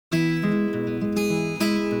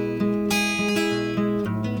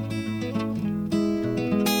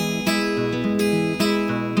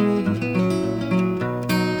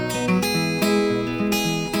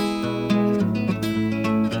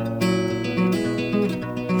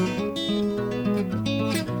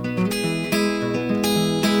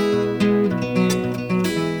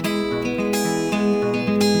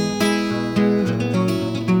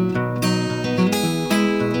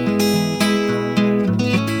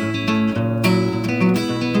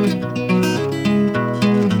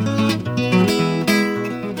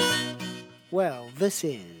This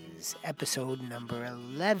is episode number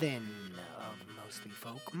 11 of Mostly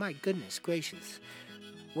Folk. My goodness gracious,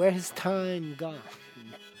 where has time gone?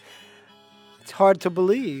 It's hard to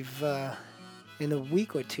believe. In a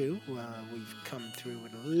week or two, we've come through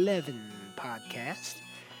with 11 podcasts.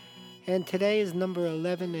 And today is number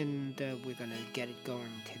 11, and we're going to get it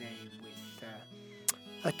going today with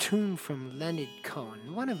a tune from Leonard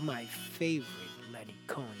Cohen, one of my favorite Leonard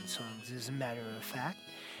Cohen songs, as a matter of fact.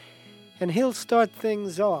 And he'll start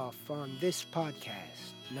things off on this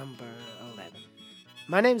podcast, number 11.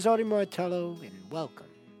 My name's Artie Martello, and welcome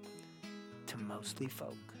to Mostly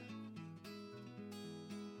Folk.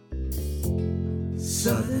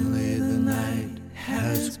 Suddenly the night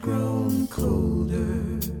has grown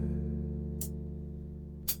colder.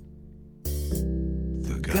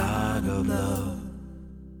 The God of love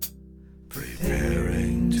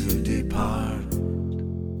preparing to depart.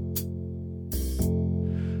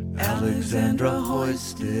 Alexandra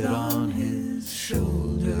hoisted on his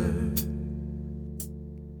shoulder.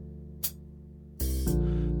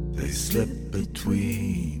 They slip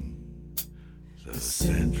between the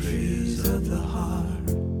centuries of the heart,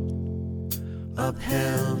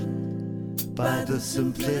 upheld by the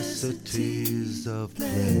simplicities of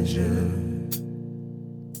pleasure.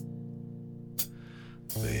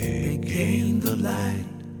 They gain the light,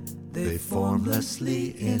 they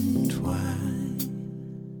formlessly entwine,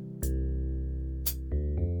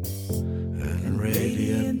 and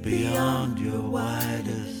radiant beyond your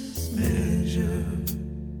widest measure.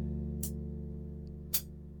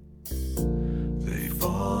 They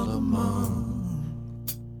fall among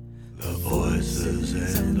the voices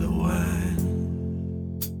and the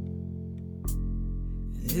wine.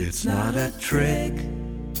 It's not a trick,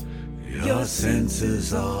 your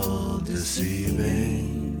senses all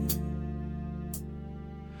deceiving.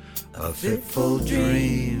 A fitful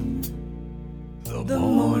dream, the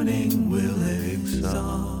morning will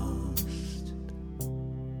exhaust.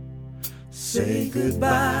 Say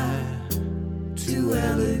goodbye to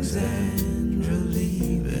Alexandra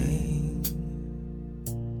leaving.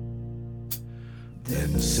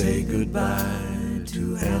 Then say goodbye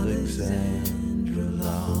to Alexandra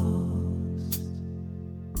lost.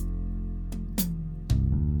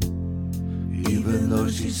 Even though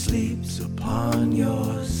she sleeps upon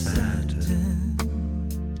your satin,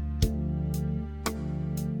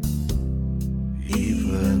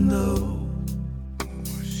 even though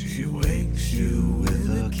she wakes you with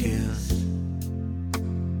a kiss,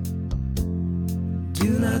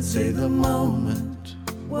 do not say the moment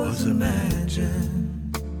was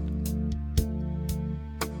imagined.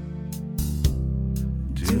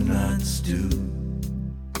 Do not stoop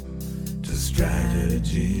to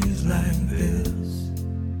strategies like this,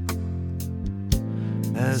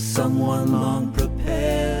 as someone long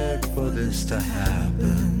prepared for this to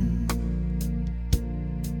happen.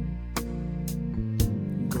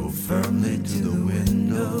 Go firmly to the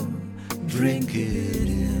window, drink it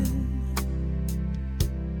in.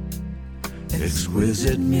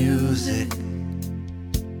 Exquisite music,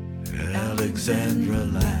 Alexandra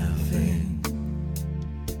laughing.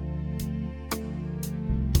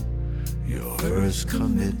 Your first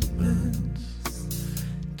commitments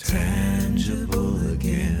tangible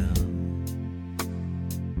again.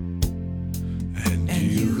 And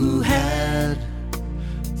you who had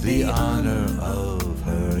the honor of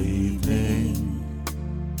her evening,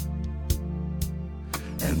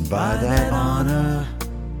 and by that honor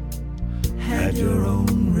had your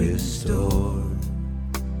own restored.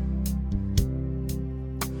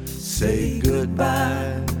 Say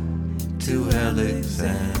goodbye to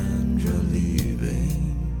Alexandra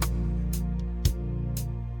leaving.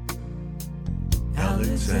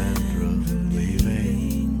 Alexandra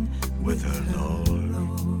leaving with her Lord.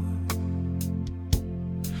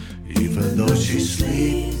 Even though she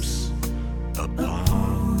sleeps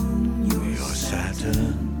upon your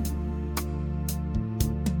satin,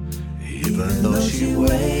 even though she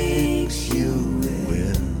wakes you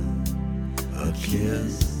with a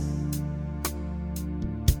kiss,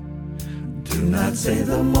 do not say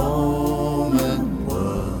the moment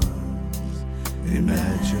was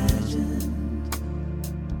imagined.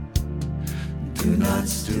 Do not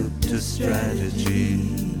stoop to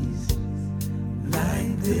strategies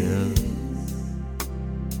like this,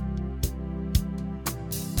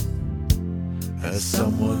 as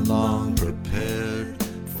someone long prepared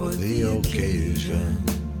for the occasion,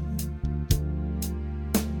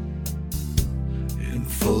 in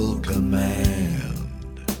full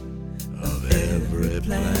command of every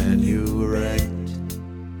plan you wrecked.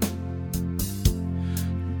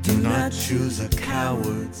 Do not. not choose a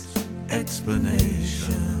coward's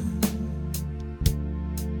explanation.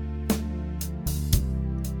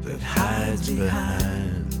 hides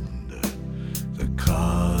behind the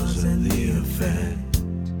cause and the effect.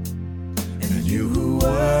 And you who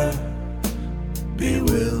were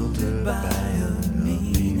bewildered by a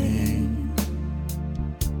meaning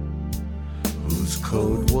whose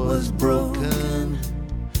code was broken,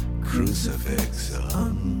 crucifix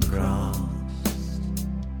uncrossed.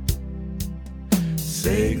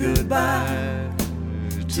 Say goodbye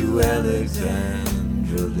to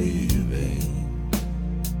Alexandra leaving,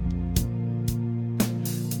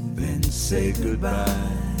 then say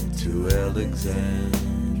goodbye to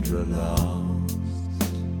Alexandra lost.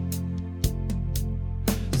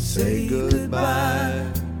 Say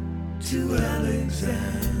goodbye to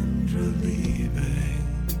Alexandra leaving,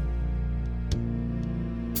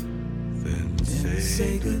 then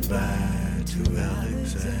say goodbye to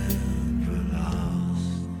Alexandra lost.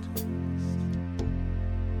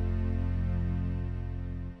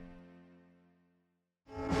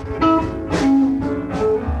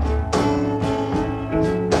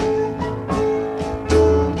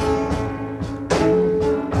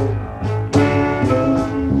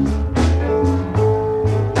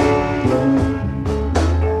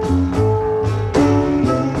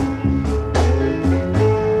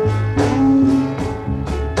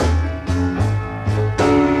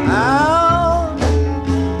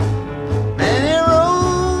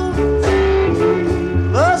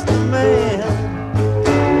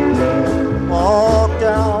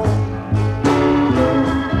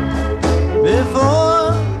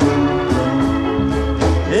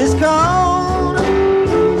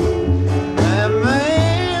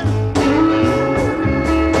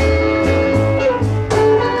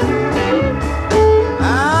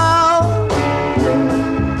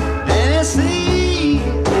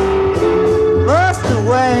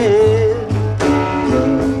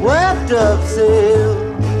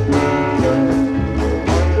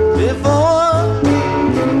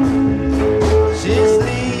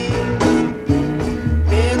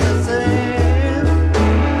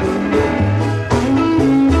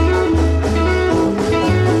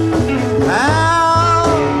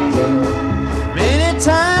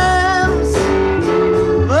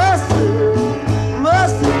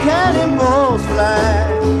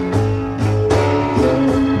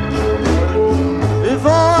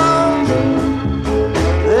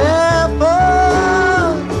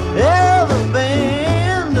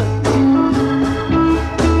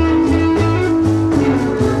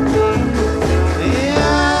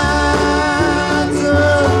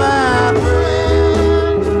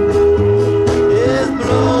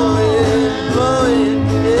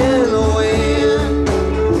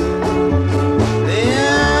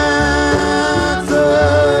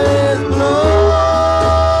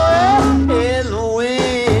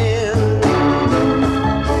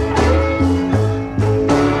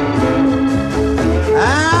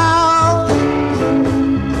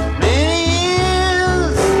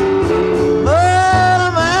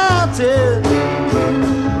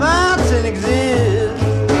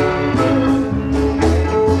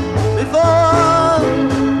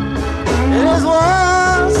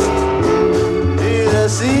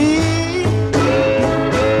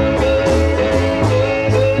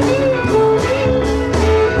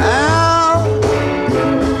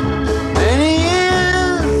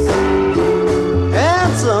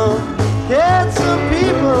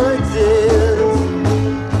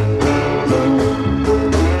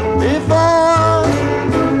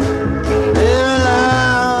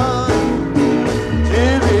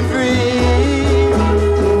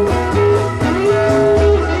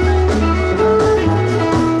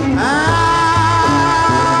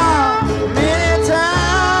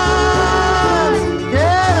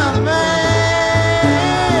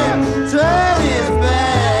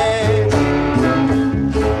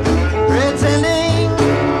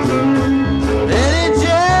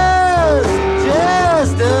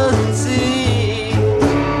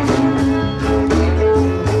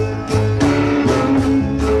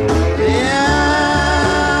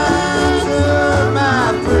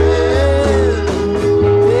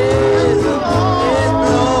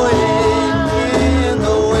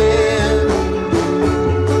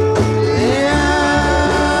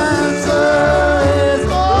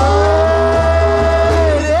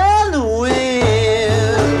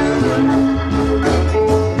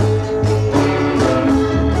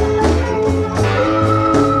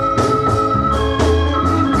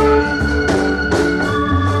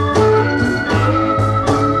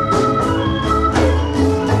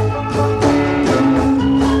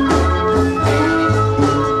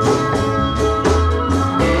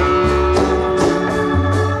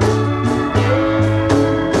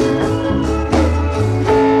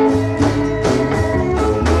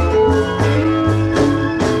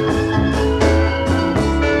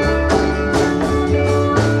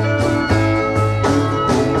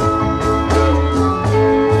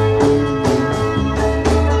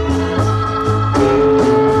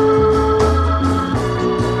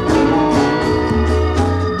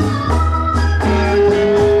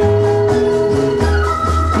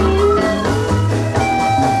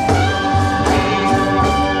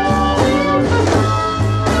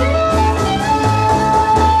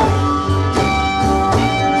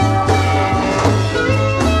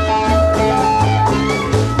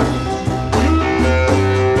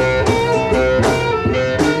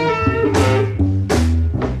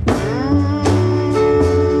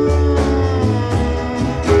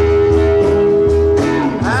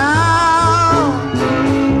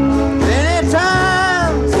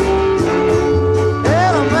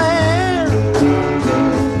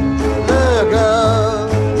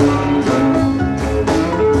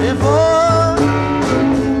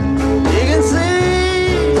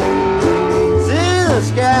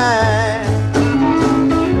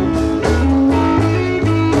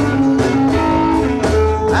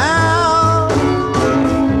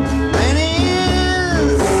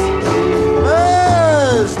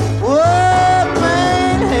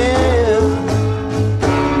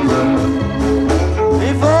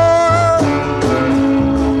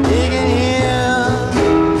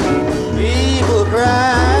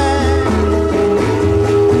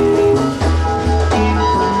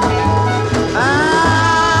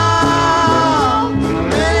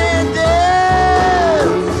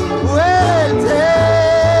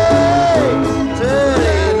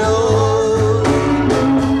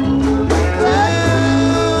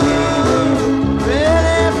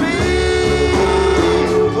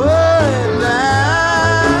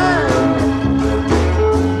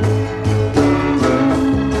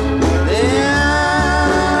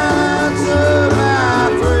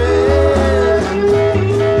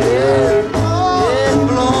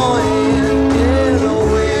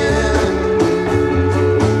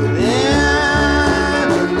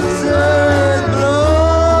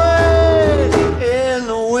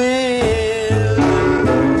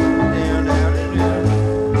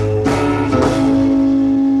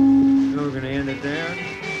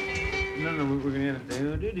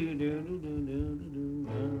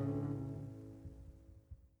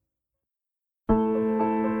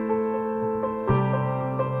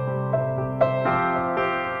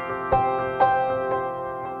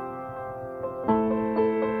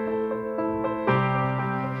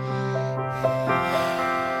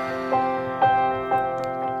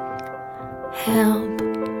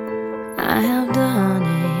 I have done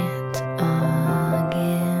it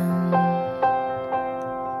again.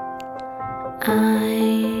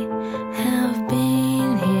 I have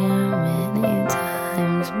been here many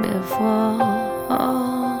times before,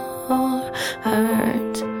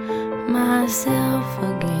 hurt myself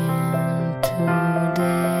again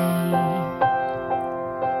today,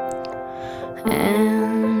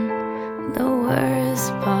 and the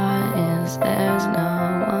worst part is there's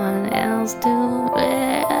no one else to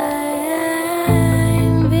blame.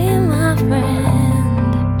 Be my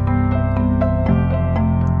friend,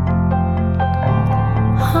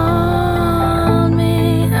 hold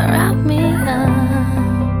me, wrap me up,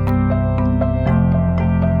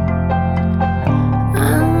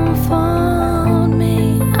 unfold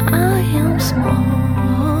me. I am small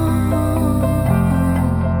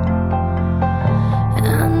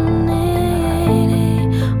and needy.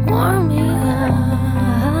 Warm me up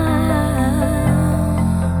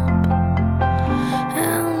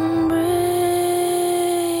and breathe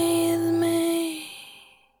me.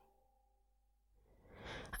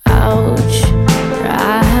 Ouch,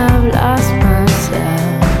 I have lost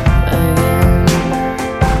myself again.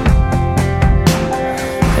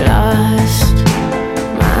 Lost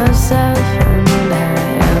myself and I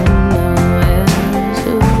am nowhere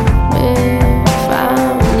to be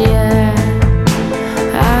found. Yeah,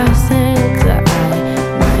 I think that I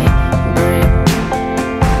might break.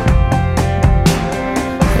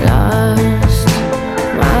 Lost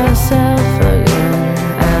myself again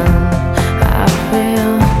and I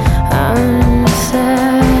feel unsafe.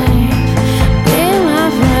 Be my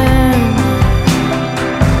friend,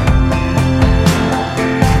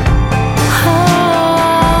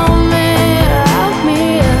 hold me, wrap me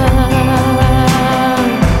up,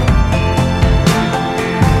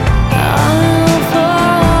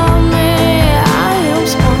 unfold me. I am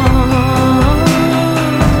small,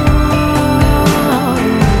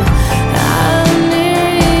 I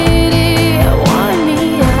needy. Warm me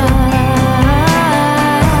up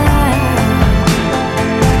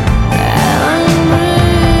and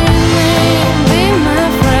breathe me. Be my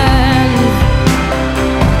friend,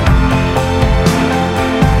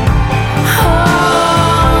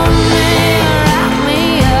 hold me, wrap me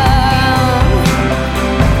up,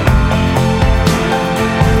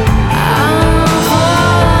 unfold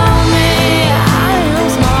me. I am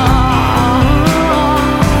small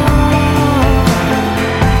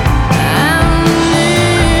and needy.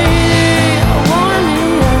 Warm me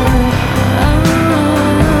up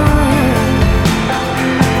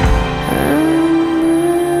and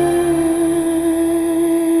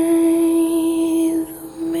breathe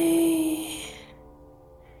me.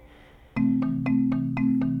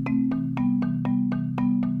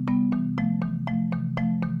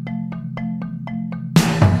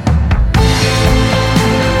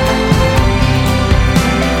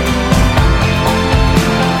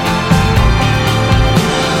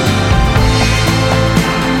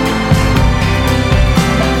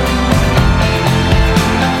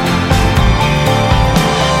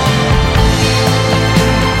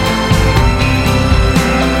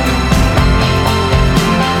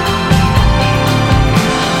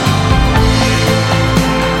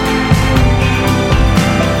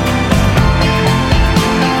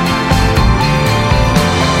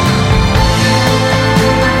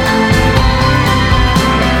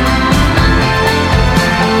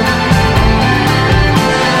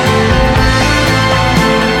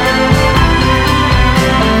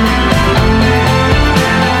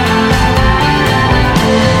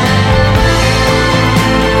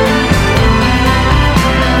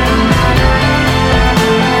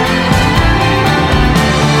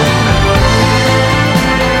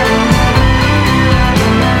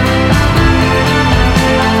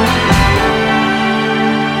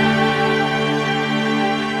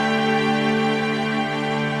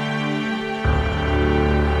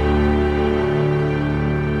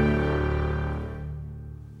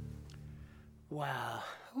 Wow.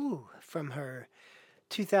 Ooh, from her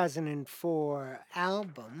 2004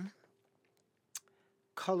 album,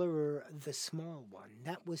 Color the Small One.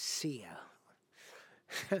 That was Sia.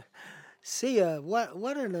 Sia,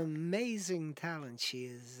 what an amazing talent she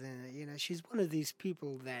is. She's one of these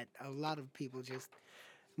people that a lot of people just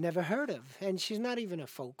never heard of. And she's not even a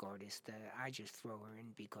folk artist. I just throw her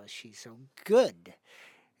in because she's so good.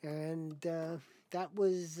 And that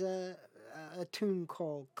was a tune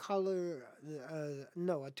called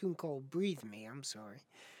a tune called Breathe Me, I'm sorry,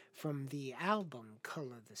 from the album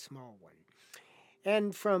Color the Small One.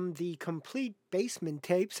 And from the Complete Basement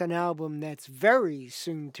Tapes, an album that's very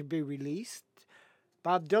soon to be released,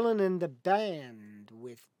 Bob Dylan and the Band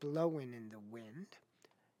with Blowin' in the Wind.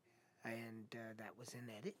 and that was an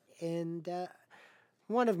edit. And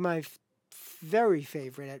one of my very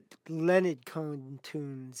favorite Leonard Cohen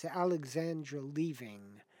tunes, Alexandra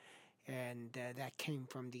Leaving, and that came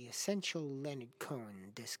from the Essential Leonard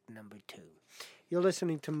Cohen, disc number 2. You're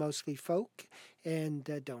listening to Mostly Folk, and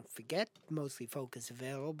don't forget, Mostly Folk is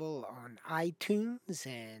available on iTunes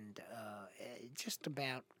and just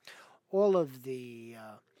about all of the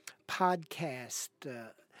podcast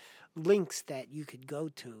links that you could go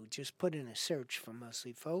to. Just put in a search for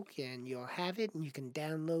Mostly Folk, and you'll have it, and you can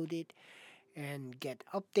download it and get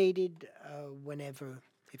updated whenever.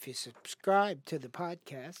 If you subscribe to the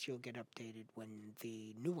podcast, you'll get updated when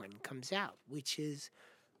the new one comes out, which is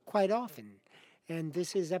quite often. And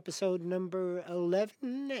this is episode number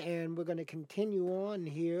 11, and we're going to continue on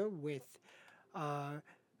here with a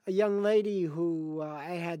young lady who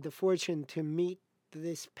I had the fortune to meet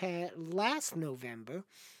last November,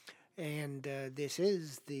 and this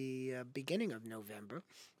is the beginning of November.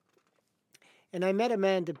 And I met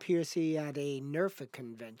Amanda Piercy at a NERFA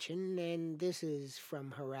convention, and this is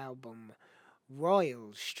from her album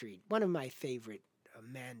Royal Street, one of my favorite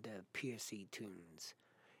Amanda Piercy tunes,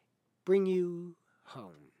 Bring You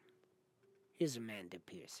Home. Here's Amanda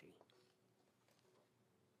Piercy.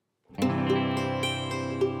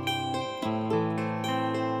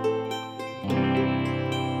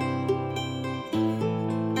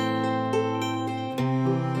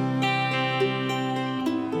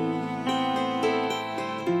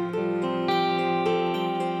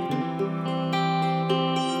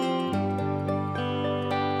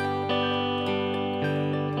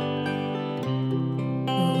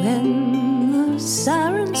 When the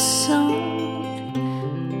siren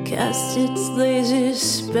song casts its lazy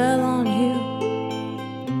spell on you,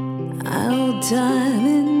 I'll dive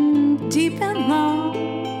in deep and long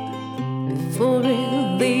before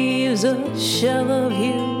it leaves a shell of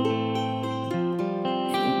you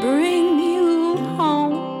and bring you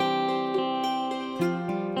home,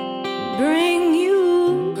 bring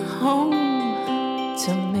you home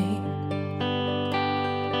to me.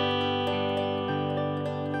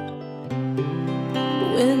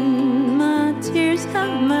 When my tears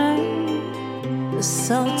have made the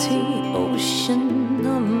salty ocean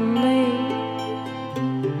of me,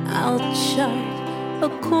 I'll chart a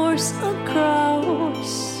course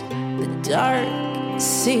across the dark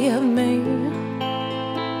sea of me and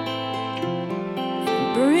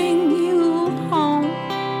bring you home,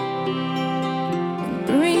 and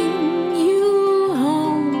bring you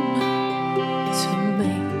home to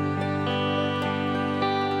me.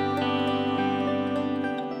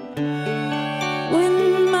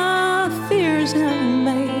 When my fears have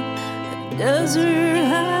made a desert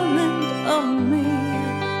island of me,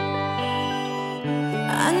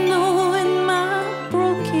 I know in my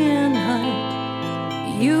broken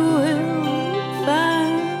heart you will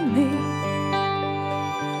find me.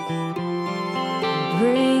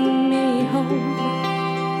 Bring me home,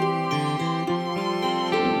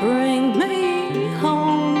 bring me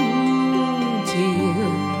home to you.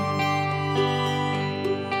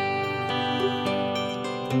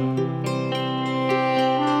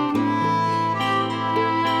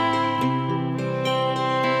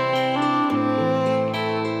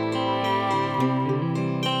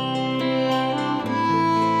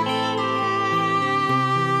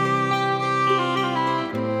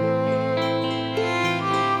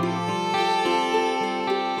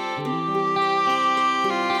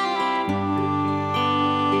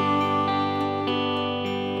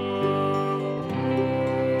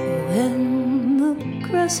 When the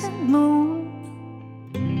crescent moon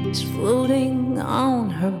is floating on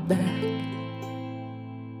her back,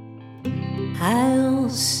 I'll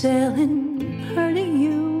sail in her to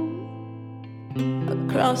you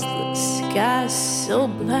across the sky so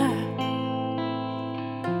black,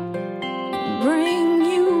 bring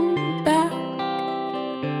you back,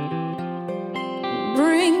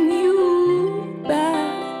 bring you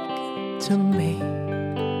back to me.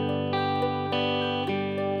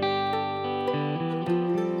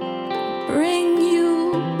 Bring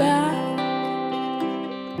you back,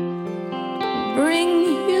 bring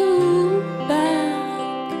you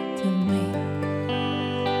back to me.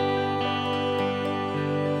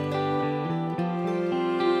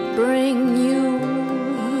 Bring you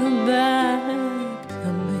back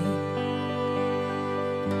to me.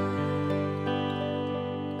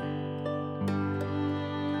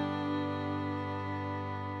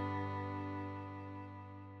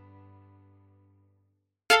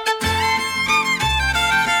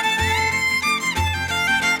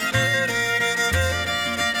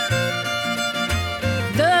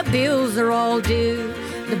 The bills are all due.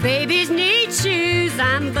 The babies need shoes.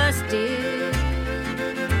 I'm busted.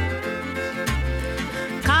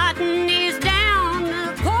 Cotton is down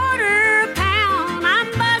a quarter a pound,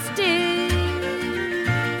 I'm busted.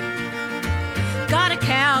 Got a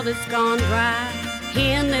cow that's gone dry,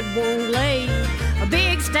 hen that won't lay, a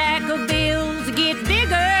big stack of bills that get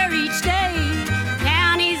bigger each day.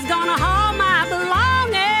 County's gonna haul my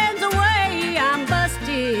belongings away, I'm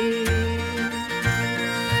busted.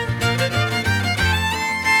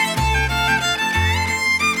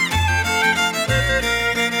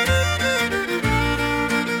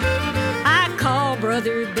 I called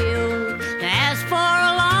Brother Bill to ask for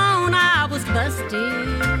a loan, I was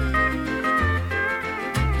busted.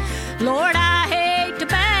 Lord, I hate to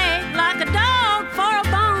beg like a dog for a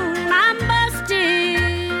bone, I'm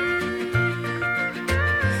busted.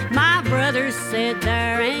 My brother said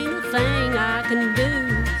there ain't a thing I can do.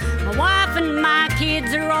 My wife and my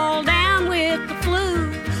kids are all down with the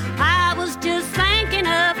flu. I was just thinking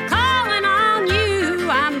of calling on you,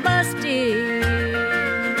 I'm busted.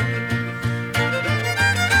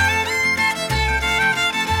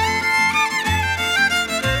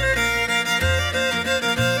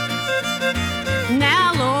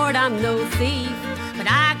 Now, Lord, I'm no thief, but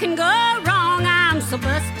I can go wrong, I'm so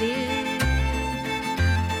busted.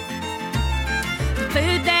 The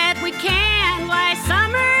food that we canned last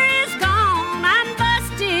summer is gone, I'm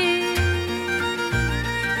busted.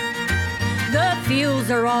 The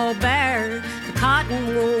fields are all bare, the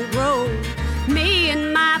cotton won't grow. Me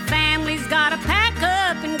and my family's gotta pack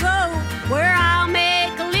up and go. Where I'll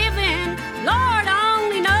make a living, Lord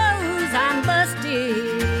only knows, I'm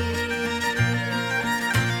busted.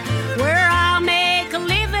 Where I'll make a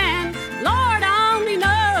living, Lord only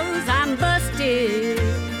knows, I'm busted.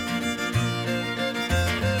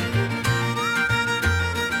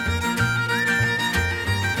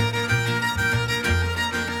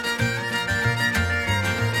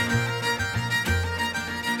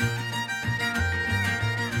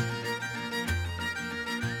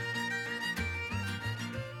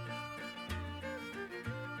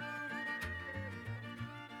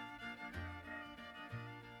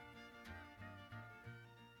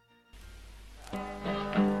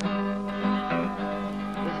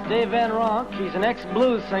 Dave Van Ronk, he's an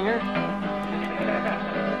ex-blues singer.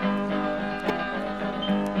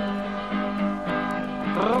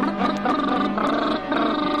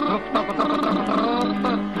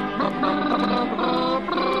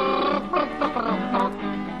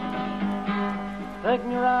 Take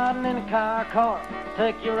me riding in a car,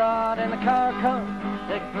 take you riding in a car.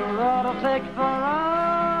 Take you for a ride, I'll take you for a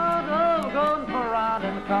ride. Oh, we're going for a ride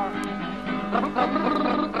in the car.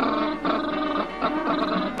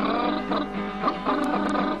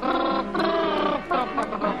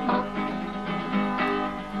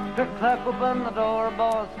 Click clack, open the door,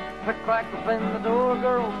 boys. Click clack, open the door,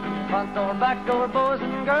 girls. Front door, back door, boys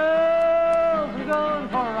and girls. We're going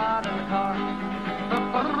for a ride in the car.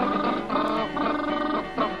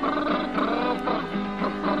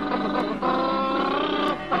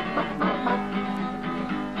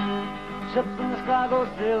 Ships in the sky go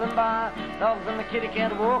sailing by. Dogs in the kitty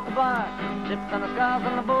can't walk by. Ships in the skies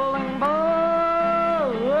and the bowling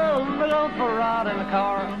ball. Oh, we're going for a ride in the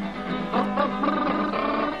car.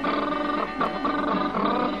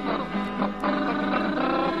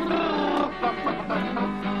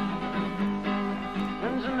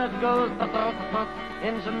 Engine that goes,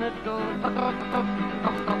 engine that goes.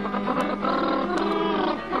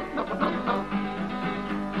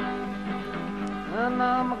 And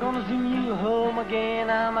I'm gonna zoom you home again.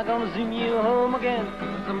 I'm gonna zoom you home again.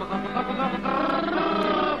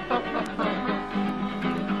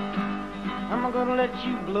 I'm gonna let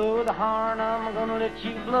you blow the horn. I'm gonna let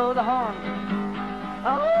you blow the horn.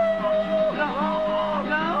 Oh, go,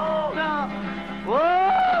 go, go.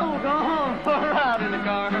 Whoa, go home for a ride in the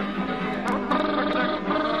car.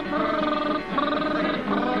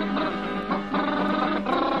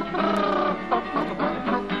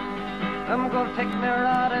 I'm gonna take me a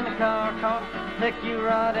ride in a car. Take you a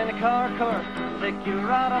ride in a car. Take you a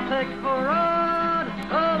ride, I'll take you for a ride.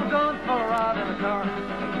 Oh, I'm going for a ride in a car.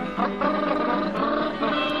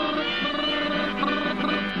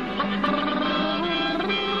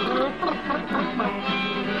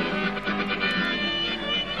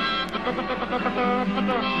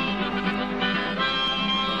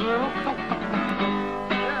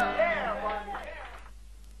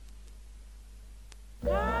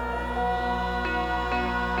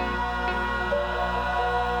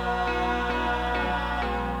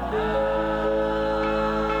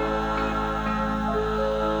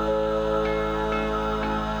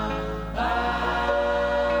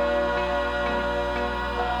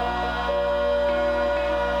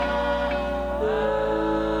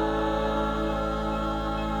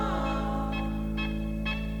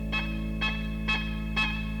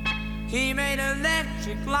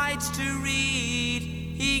 electric lights to read.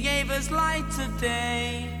 He gave us light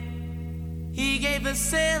today. He gave us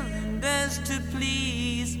cylinders to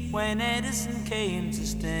please. When Edison came to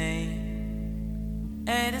stay,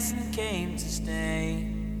 Edison came to stay.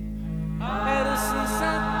 Edison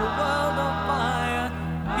set the world on fire.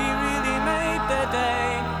 He really made the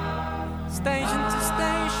day. Station to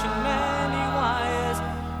station, many wires.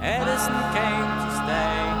 Edison came to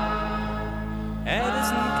stay.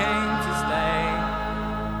 Edison came to stay.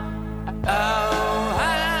 Oh,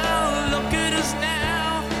 look at us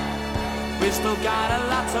now. We still got a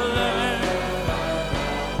lot to learn,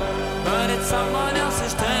 but it's someone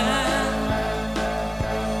else's turn.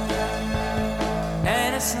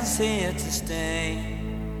 Edison's here to stay.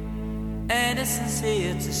 Edison's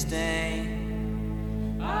here to stay.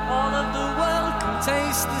 All of the world can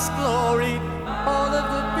taste this glory. All of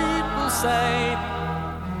the people say,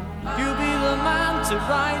 you be the man to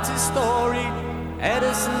write his story.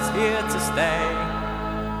 Edison's here to stay.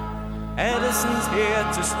 Edison's here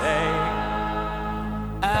to stay.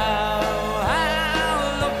 Oh,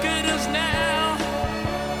 look at us now.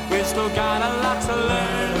 We've still got a lot to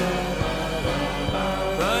learn,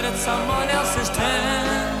 but it's someone else's turn.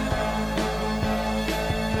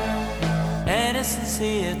 Edison's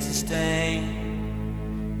here to stay.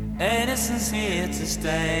 Edison's here to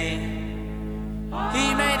stay.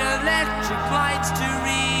 He made electric lights to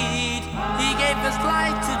read. He gave us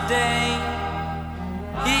light today.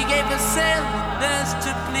 He gave us cylinders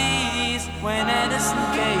to please. When Edison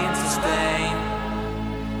came to stay,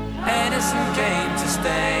 Edison came to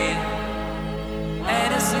stay.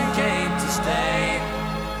 Edison came to stay.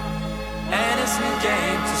 Edison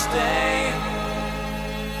came to stay.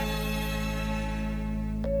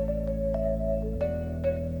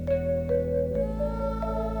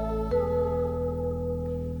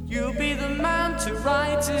 You be the man to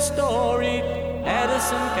write his story.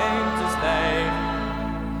 Edison came to stay.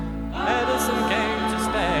 Edison came to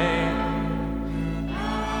stay.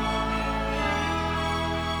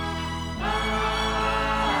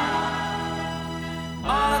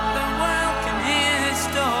 All of the world can hear his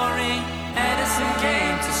story. Edison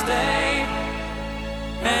came to stay.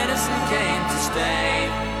 Edison came to stay.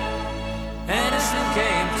 Edison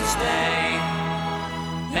came to stay.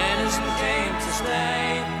 Edison came to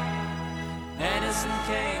stay. Edison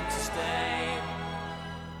came to stay.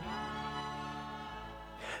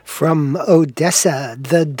 From Odessa,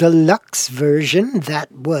 the deluxe version,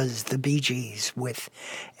 that was the Bee Gees with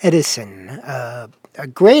Edison. A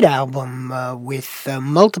great album with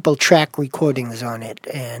multiple track recordings on it,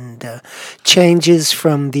 and changes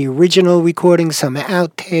from the original recording, some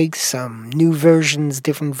outtakes, some new versions,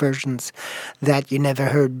 different versions that you never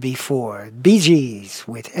heard before. Bee Gees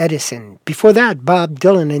with Edison. Before that, Bob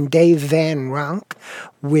Dylan and Dave Van Ronk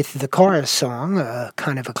with the Chorus Song,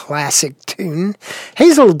 kind of a classic tune.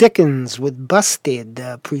 Hazel Dickens with Busted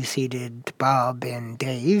preceded Bob and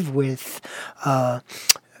Dave with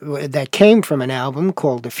that came from an album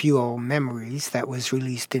called A Few Old Memories that was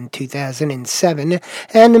released in 2007.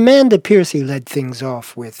 And Amanda Piercy led things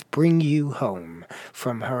off with Bring You Home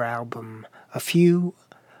from her album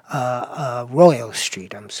Royal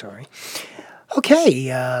Street, I'm sorry.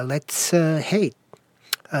 Okay, let's,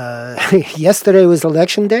 yesterday was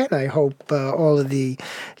election day, and I hope all of the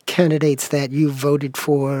candidates that you voted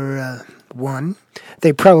for won.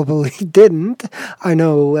 They probably didn't. I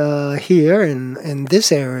know here in this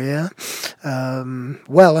area,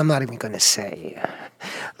 well, I'm not even going to say.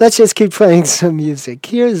 Let's just keep playing some music.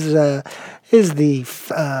 Here's the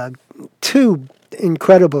two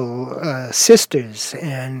incredible sisters,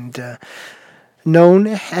 and known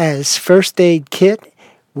as First Aid Kit,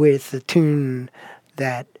 with a tune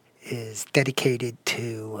that is dedicated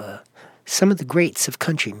to some of the greats of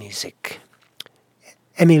country music.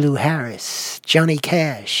 Emmylou Harris, Johnny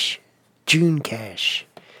Cash, June Cash.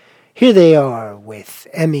 Here they are with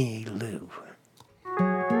Emmylou.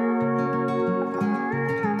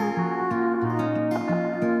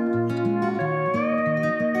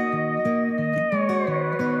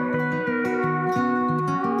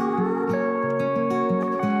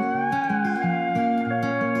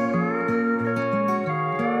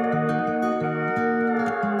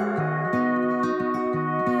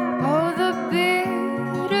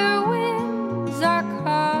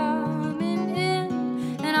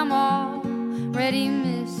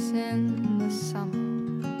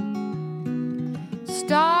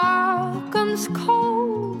 Stockholm's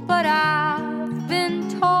cold, but I've been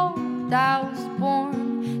told I was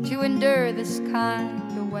born to endure this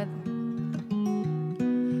kind of weather.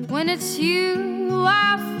 When it's you,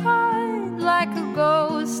 I find like a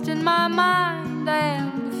ghost in my mind I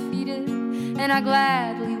am defeated, and I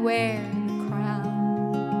gladly wear the crown.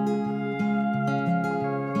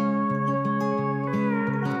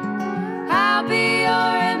 I'll be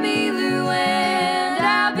your Emmylou and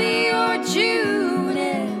I'll be your June,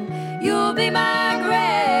 and you'll be my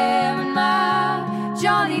Graham and my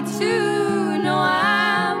Johnny too. No,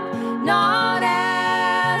 I'm not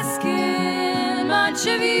asking much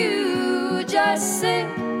of you. Just sing,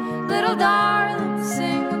 little darling,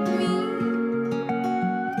 sing with me.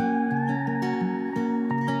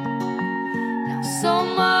 Now so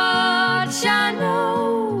much I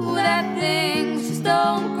know that things just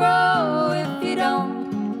don't grow if you don't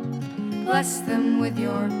bless them with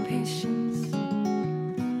your patience.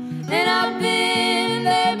 And I've been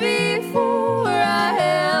there before. I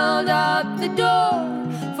held up the door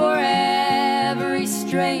for every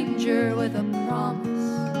stranger with a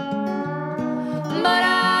promise, but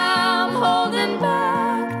I'm holding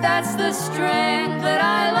back. That's the strength that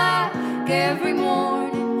I lack. Every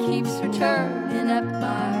morning keeps returning at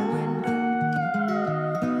my window,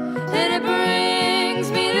 and it brings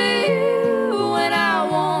me to you, and I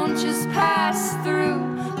won't just pass through.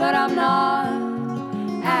 But I'm not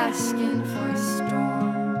asking for a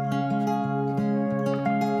storm.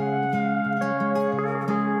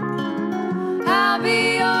 I'll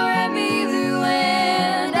be your Emmylou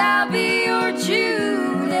and I'll be your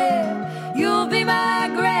June, and you'll be my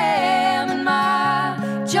Graham and my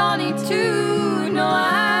Johnny too. No,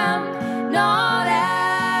 I'm not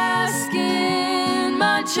asking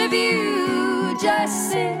much of you. Just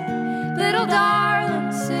sing, little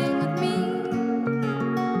darling, sing with me.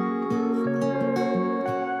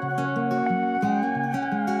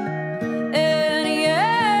 And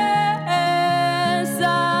yes,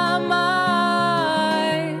 I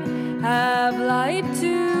might have lied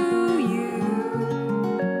to you,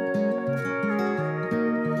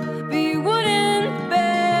 but you wouldn't benefit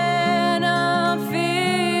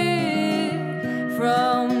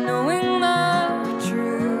from knowing the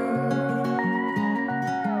truth.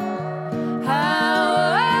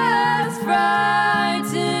 I was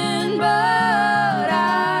frightened, but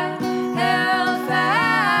I held fast.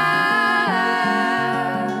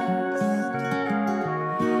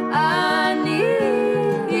 I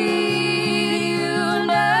need you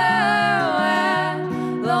now at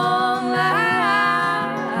long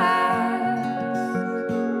last.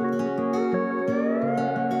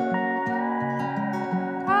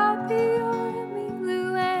 I'll be your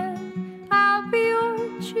Emmylou and I'll be your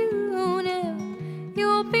June, and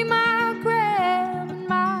you'll be my Graham and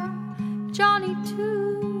my Johnny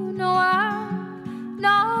too. No, I'm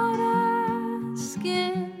not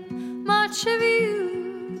asking much of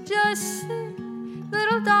you. Just sing,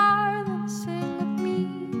 little darling, sing with me.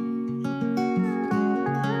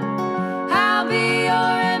 I'll be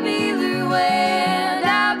your Emmylou and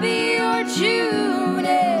I'll be your June,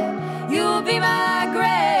 and you'll be my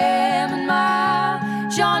Graham and my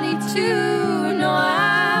Johnny too. No,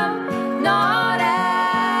 I'm not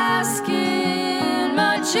asking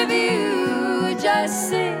much of you. Just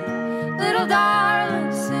sing, little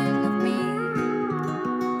darling, sing with me.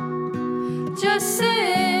 Just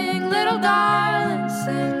sing, little darling,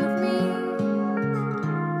 sing with me.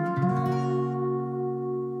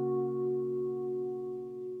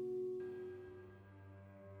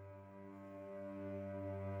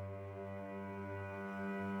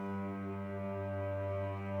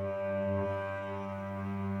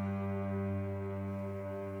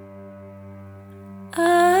 I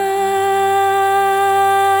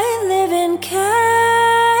live in California.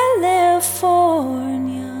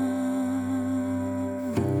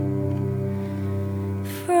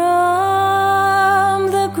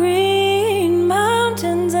 From the Green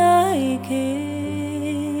Mountains I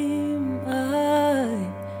came. I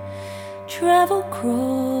travel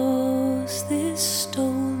across this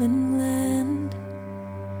stolen land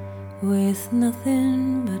with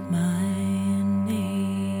nothing but my name.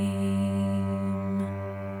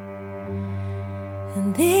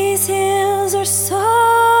 And these hills are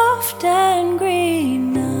soft and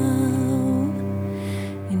green now.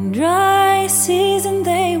 In dry season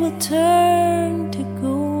they will turn to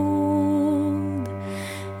gold.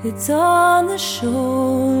 It's on the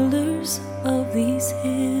shoulders of these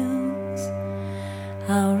hills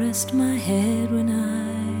I'll rest my head when I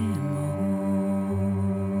am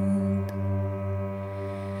old.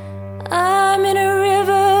 I'm in a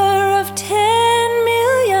river of 10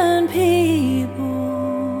 million people.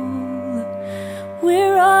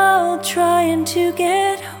 We're all trying to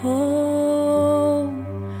get home.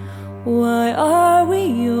 Why are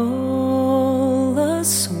we all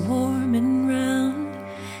a-swarming round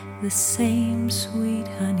the same sweet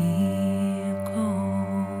honeycomb?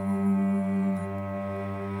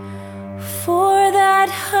 that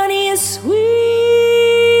honey is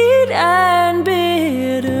sweet and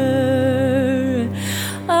bitter.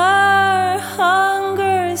 Our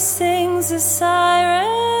hunger sings a siren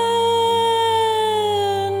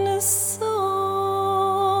song.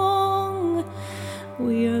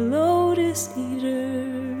 We are lotus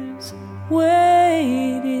eaters waiting.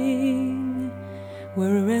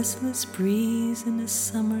 We're a restless breeze in a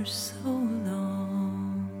summer so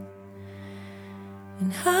long.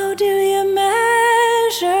 And how do you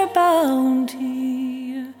measure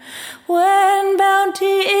bounty when bounty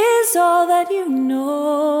is all that you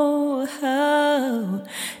know? How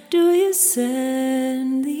do you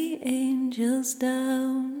send the angels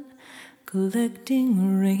down,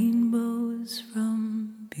 collecting rainbows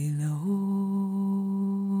from below?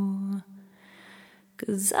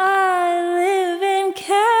 'Cause I live in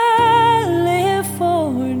California.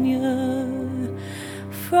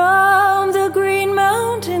 From the green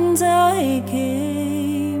mountains I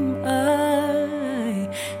came. I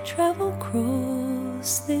travel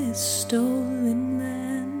across this stolen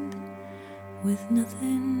land with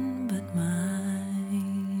nothing but my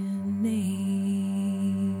name.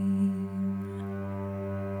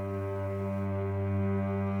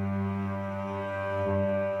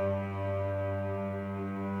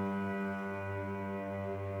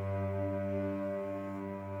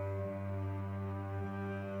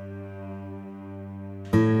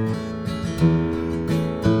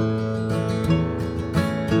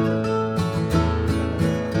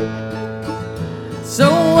 So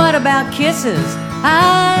what about kisses?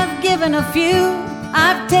 I've given a few.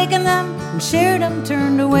 I've taken them and shared them,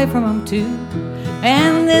 turned away from them too.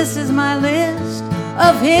 And this is my list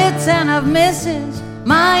of hits and of misses,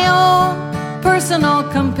 my own personal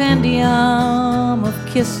compendium of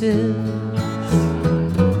kisses.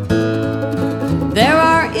 There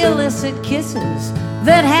are illicit kisses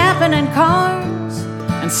that happen in cars,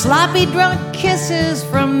 and sloppy drunk kisses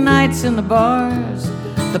from nights in the bars.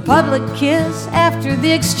 The public kiss after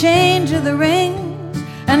the exchange of the rings,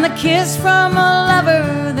 and the kiss from a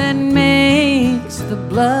lover that makes the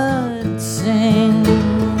blood sing.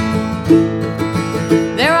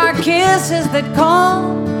 There are kisses that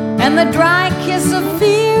calm, and the dry kiss of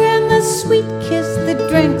fear, and the sweet kiss that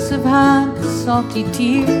drinks of hot, salty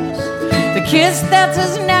tears. The kiss that's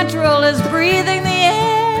as natural as breathing the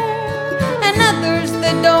air, and others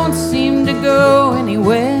that don't seem to go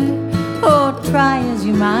anywhere. Oh, try as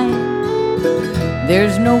you might,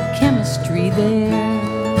 there's no chemistry there.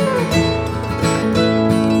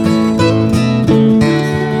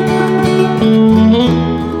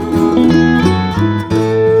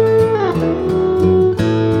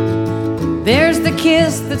 There's the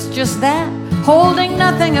kiss that's just that, holding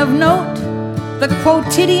nothing of note. The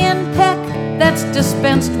quotidian peck that's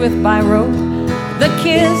dispensed with by rote. The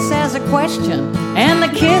kiss as a question, and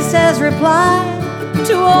the kiss as reply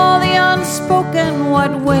to all the unspoken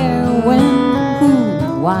what, where, when, who,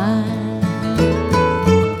 why.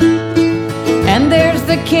 And there's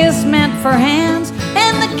the kiss meant for hands,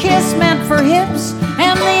 and the kiss meant for hips,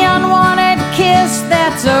 and the unwanted kiss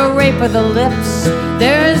that's a rape of the lips.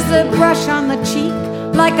 There's the brush on the cheek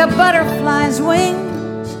like a butterfly's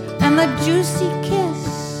wings, and the juicy kiss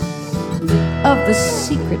of the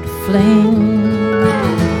secret fling.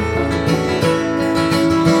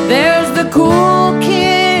 There's the cool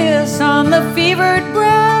kiss on the fevered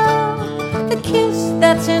brow, the kiss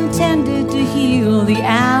that's intended to heal the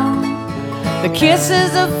owl. The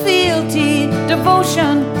kisses of fealty,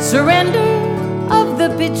 devotion, surrender, of the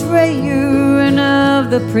betrayer and of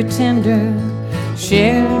the pretender,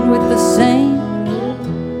 shared with the same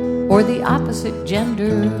or the opposite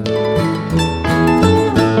gender.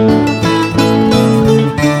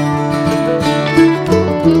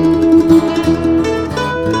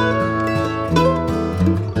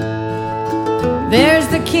 There's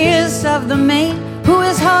the kiss of the mate who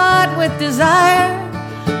is hot with desire,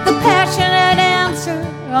 the passionate answer,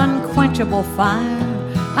 unquenchable fire.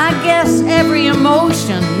 I guess every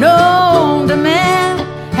emotion known to man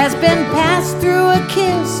has been passed through a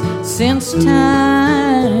kiss since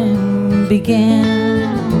time began.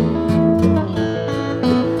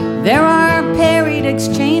 There are parried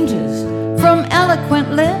exchanges from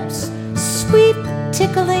eloquent lips, sweet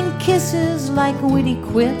tickling kisses like witty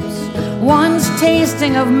quips. One's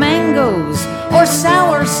tasting of mangoes or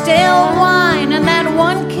sour stale wine, and that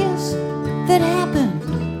one kiss that happened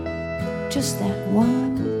just that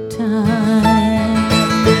one time.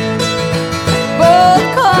 Both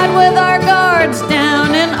caught with our guards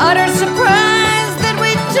down in utter surprise that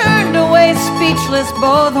we turned away speechless,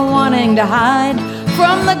 both wanting to hide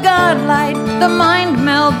from the godlight, the mind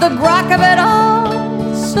meld, the grok of it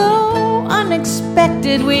all, so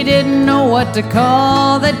unexpected. We didn't know what to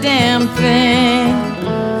call the damn thing.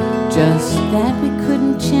 Just that we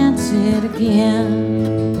couldn't chance it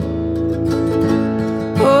again.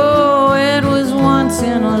 Oh, it was once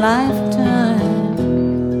in a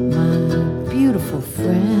lifetime, my beautiful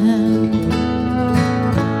friend.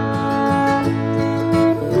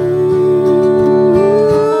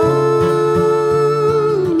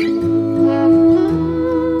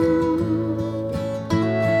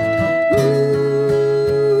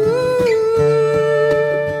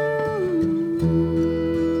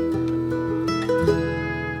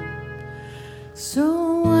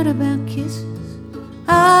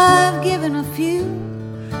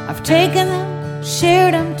 Taken them,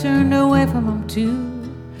 shared them, turned away from them too.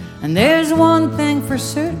 And there's one thing for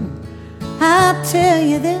certain, I'll tell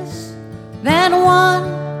you this, that one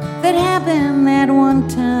that happened that one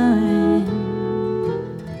time.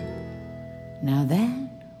 Now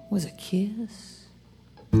that was a kiss.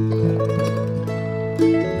 Thank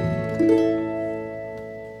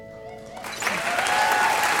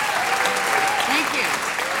you.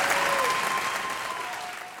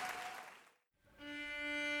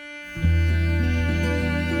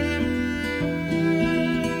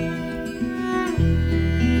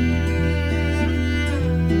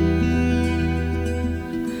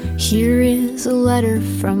 Here is a letter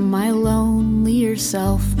from my lonelier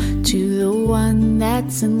self to the one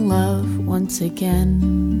that's in love once again.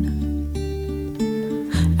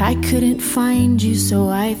 I couldn't find you, so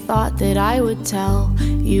I thought that I would tell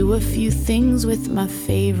you a few things with my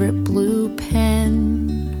favorite blue pen.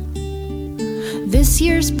 This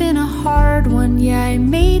year's been a hard one, yeah, I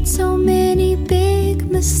made so many big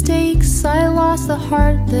mistakes. I lost the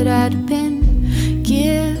heart that I'd been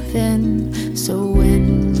given. So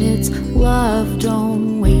when it's love,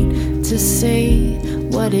 don't wait to say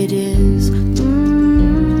what it is.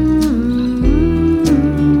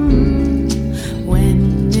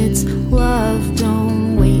 When it's love,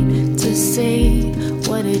 don't wait to say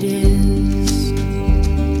what it is.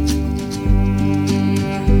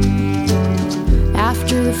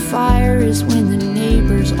 After the fire is when the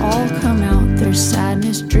neighbors all come out, their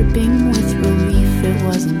sadness dripping with relief it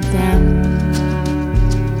wasn't them.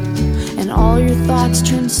 All your thoughts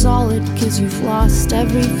turn solid 'cause you've lost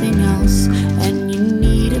everything else, and you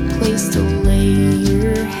need a place to lay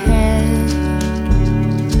your head.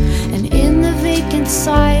 And in the vacant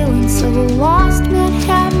silence of a lost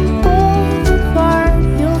Manhattan Boulevard,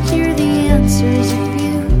 you'll hear the answers if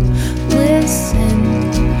you listen.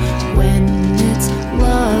 When it's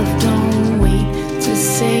love, don't wait to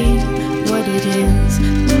say what it is.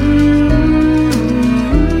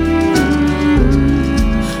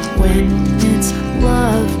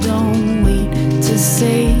 Love, don't wait to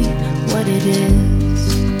say what it is.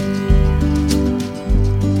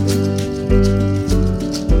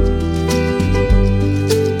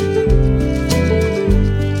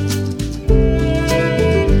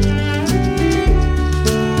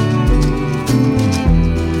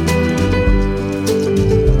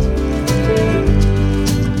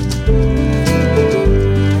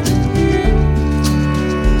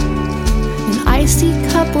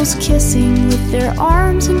 Kissing with their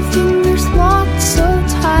arms and fingers locked so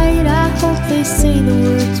tight, I hope they say the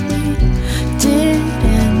words we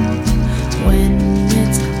didn't. When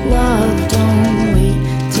it's love, don't wait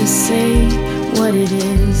to say what it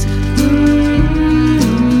is.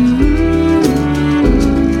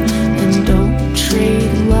 And don't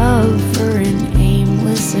trade love for an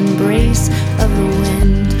aimless embrace of the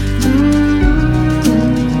wind.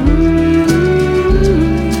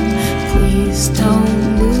 Please don't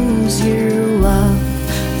your love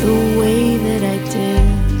the way that I did.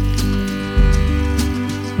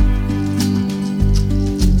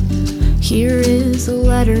 Here is a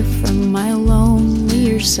letter from my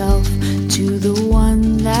lonelier self to the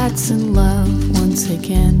one that's in love once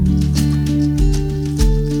again.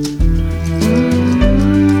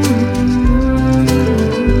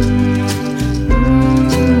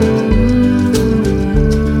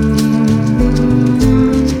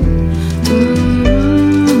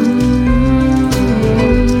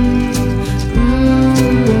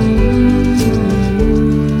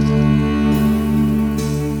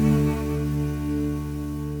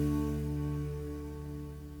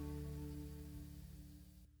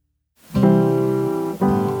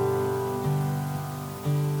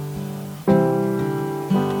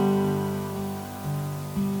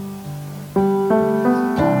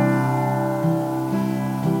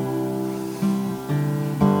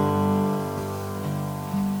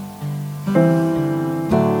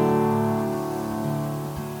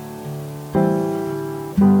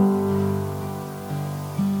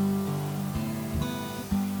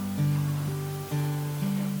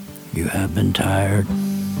 been tired.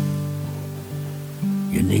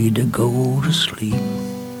 You need to go to sleep.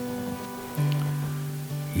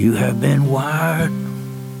 You have been wired.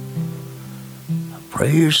 I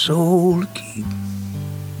pray your soul to keep.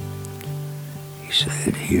 He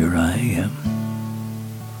said, here I am.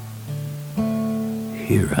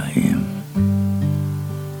 Here I am.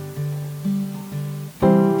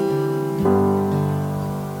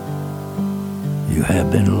 You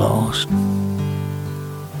have been lost.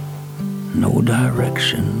 No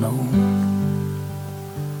direction known.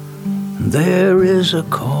 There is a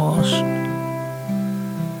cost.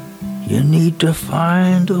 You need to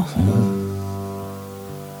find a home.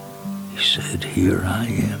 He said, here I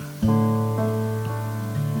am.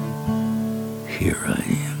 Here I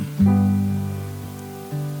am.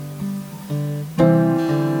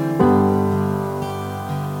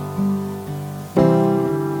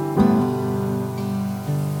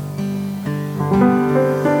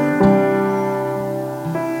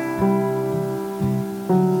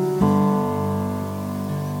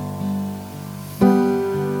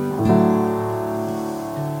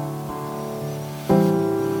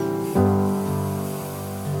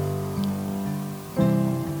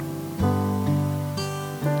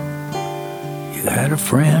 You had a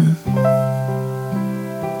friend,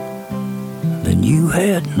 then you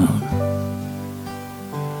had none.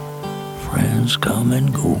 Friends come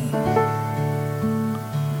and go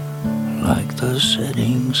like the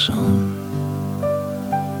setting sun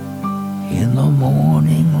in the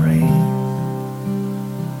morning rain.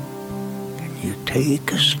 And you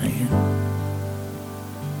take a stand.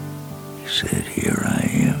 He said, here I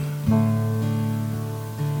am.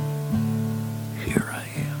 Here I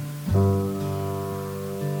am.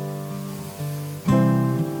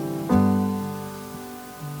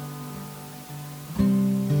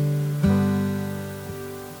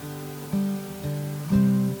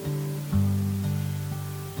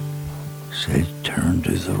 Said, turn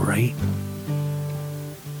to the right.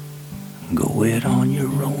 Go it on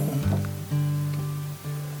your own.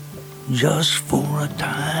 Just for a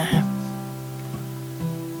time.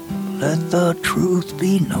 Let the truth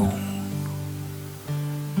be known.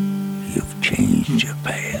 You've changed your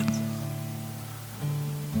path.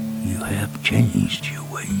 You have changed your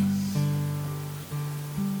way.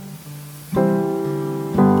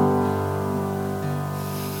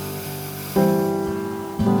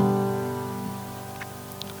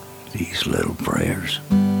 These little prayers,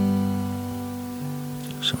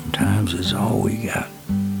 sometimes it's all we got.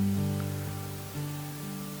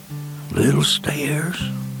 Little stairs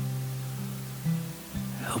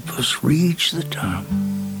help us reach the top.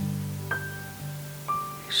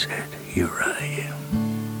 He said, here I am.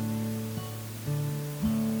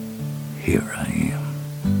 Here I am.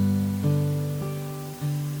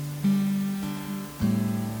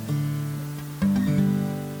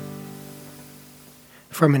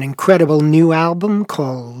 From an incredible new album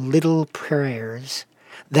called Little Prayers.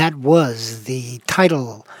 That was the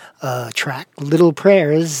title track, Little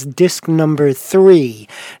Prayers, disc number 3.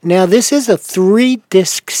 Now, this is a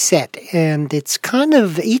 3-disc set, and it's kind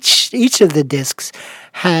of, each of the discs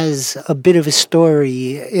has a bit of a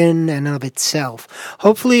story in and of itself.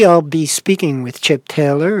 Hopefully, I'll be speaking with Chip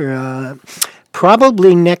Taylor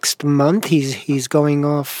probably next month. He's going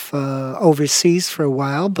off overseas for a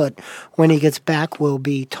while, but when he gets back, we'll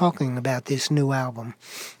be talking about this new album.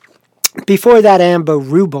 Before that, Amber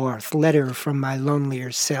Rubarth, Letter from My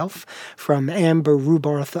Lonelier Self, from Amber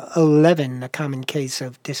Rubarth 11, A Common Case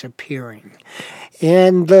of Disappearing.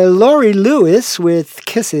 And Laurie Lewis with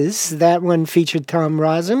Kisses, that one featured Tom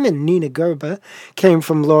Rosum and Nina Gerba, came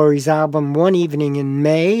from Laurie's album One Evening in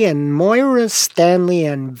May, and Moira Stanley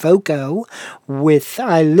and Voco with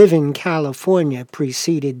I Live in California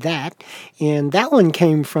preceded that, and that one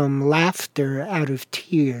came from Laughter Out of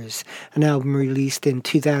Tears, an album released in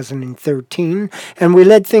 2013, and we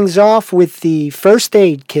led things off with the First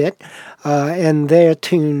Aid Kit, and their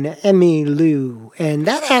tune Emmy Lou, and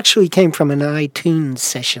that actually came from an iTunes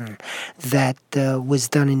session that was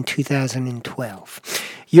done in 2012.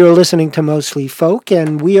 You're listening to Mostly Folk,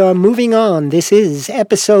 and we are moving on. This is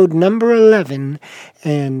episode number 11,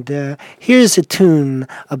 and here's a tune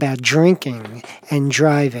about drinking and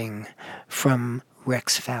driving from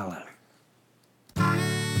Rex Fowler.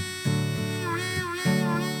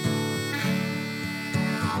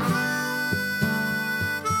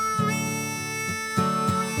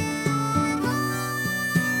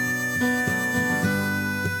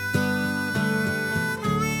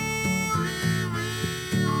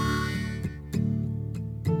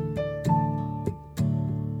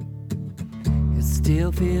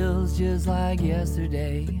 Still feels just like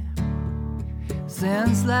yesterday.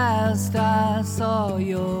 since last I saw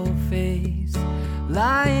your face,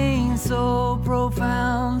 lying so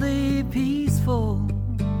profoundly peaceful,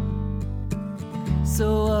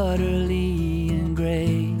 so utterly in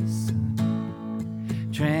grace,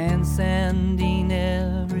 transcending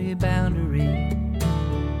every boundary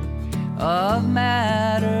of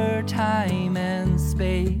matter, time, and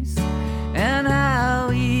space. And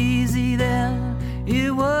how easy then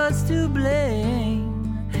it was to blame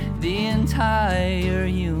the entire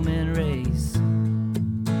human race.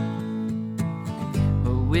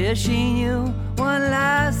 But wishing you one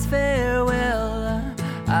last farewell,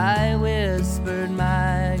 I whispered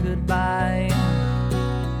my goodbye.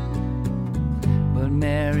 But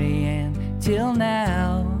Marianne, till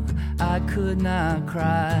now I could not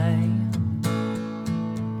cry.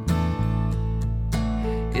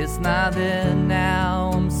 It's not that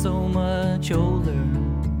now I'm so much older,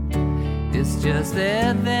 it's just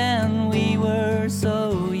that then we were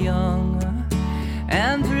so young.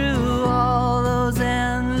 And through all those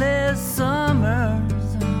endless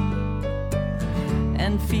summers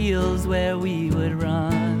and fields where we would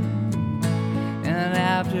run, and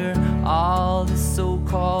after all the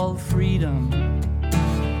so-called freedom,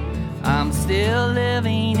 I'm still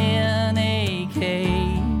living in a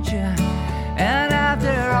cage. And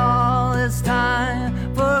after all this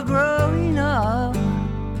time for growing up,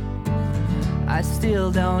 I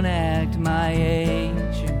still don't act my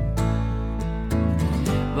age.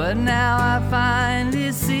 But now I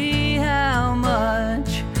finally see how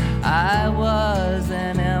much I was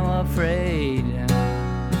and am afraid.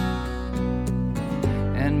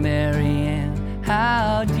 And Marianne,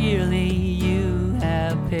 how dearly you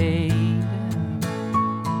have paid.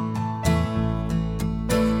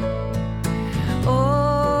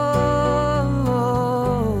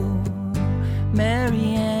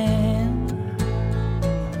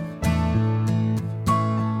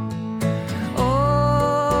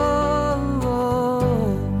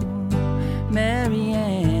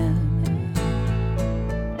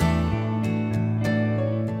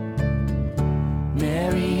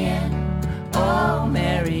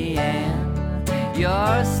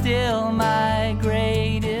 You're still my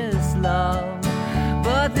greatest love,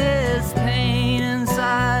 but this pain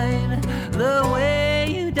inside, the way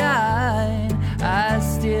you died, I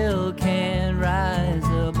still can't rise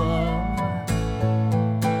above.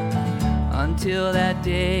 Until that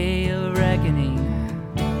day of reckoning,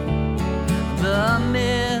 the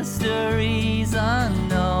mystery's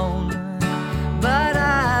unknown. But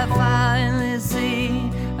I finally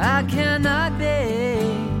see I cannot be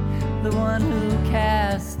the one who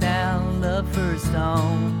cast down the first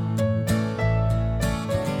stone.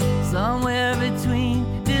 Somewhere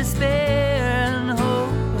between despair and hope,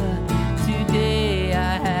 today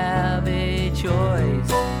I have a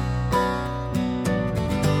choice.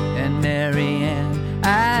 And Marianne,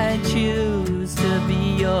 I choose to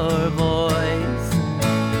be your voice.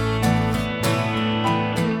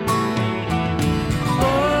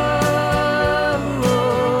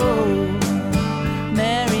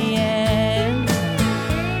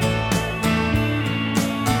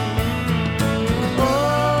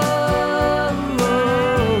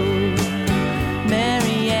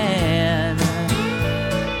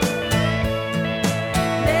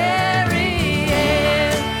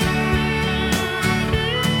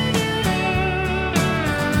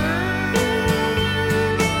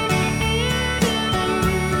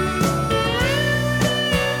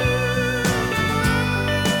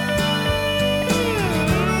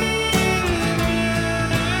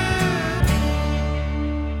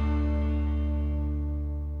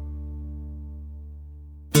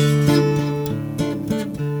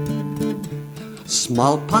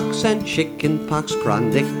 Smallpox and chickenpox,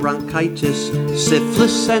 chronic bronchitis,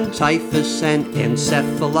 syphilis and typhus and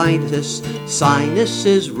encephalitis,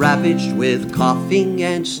 sinuses ravaged with coughing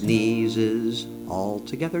and sneezes. All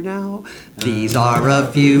together now, these are a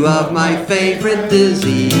few of my favorite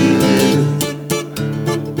diseases.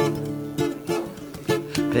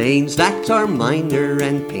 Pains that are minor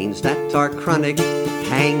and pains that are chronic,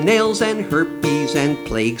 hangnails and herpes and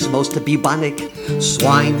plagues most bubonic,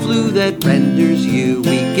 swine flu that renders you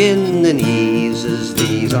weak in the knees.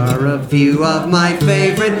 These are a few of my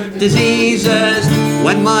favorite diseases.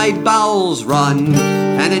 When my bowels run,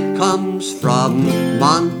 and it comes from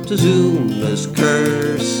Montezuma's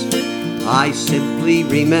curse, I simply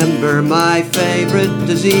remember my favorite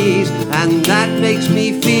disease, and that makes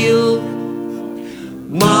me feel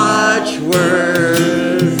much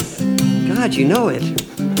worse. God, you know it.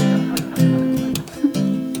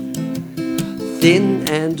 thin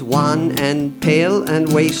and wan and pale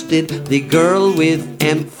and wasted. The girl with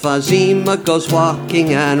emphysema goes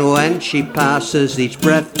walking, and when she passes, each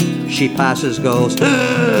breath she passes goes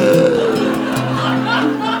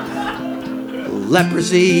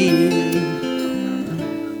leprosy.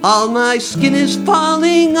 All my skin is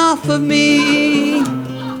falling off of me.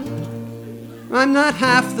 I'm not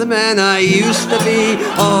half the man I used to be.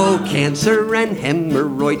 Oh, cancer and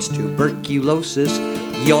hemorrhoids, tuberculosis,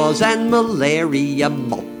 yaws and malaria,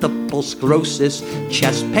 multiple sclerosis,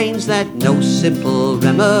 chest pains that no simple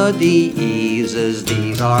remedy eases.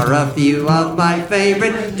 These are a few of my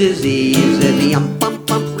favorite diseases.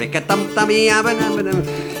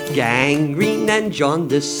 Gangrene and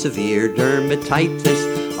jaundice, severe dermatitis,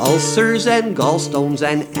 ulcers and gallstones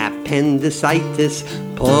and appendicitis,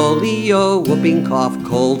 polio, whooping cough,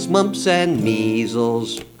 colds, mumps and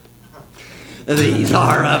measles. These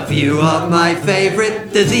are a few of my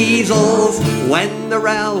favorite diseases. When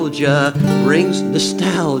neuralgia brings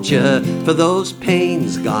nostalgia for those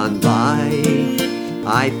pains gone by,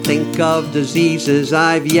 I think of diseases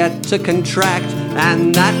I've yet to contract,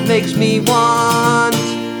 and that makes me want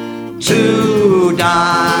to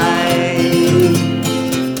die.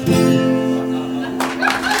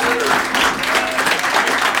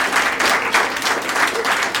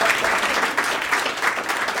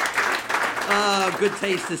 Good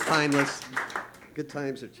taste is timeless. Good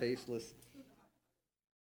times are tasteless.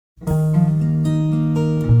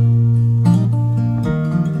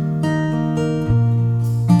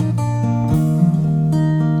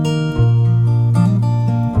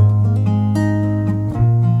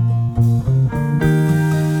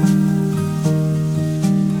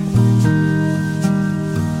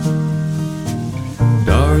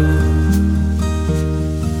 Darling,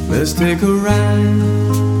 let's take a ride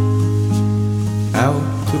out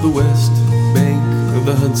to the west bank of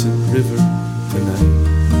the Hudson River tonight.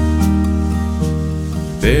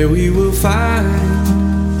 There we will find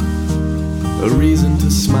a reason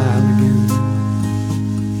to smile again,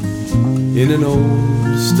 in an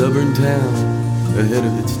old stubborn town ahead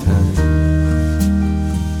of its time.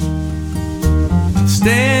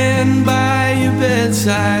 Stand by your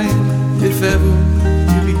bedside if ever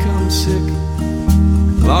you become sick.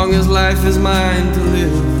 Long as life is mine to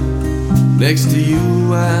live, next to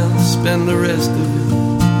you I'll spend the rest of it.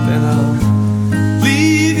 Then I'll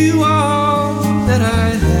leave you all that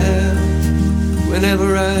I have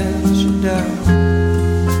whenever I should die.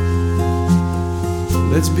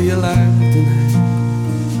 Let's be alive tonight.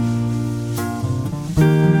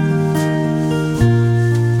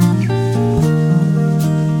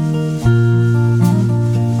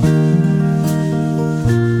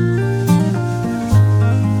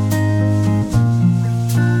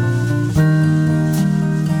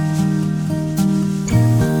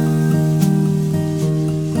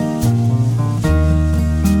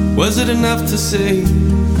 Was it enough to say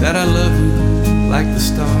that I love you like the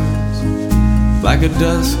stars, like a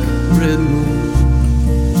dusk red moon,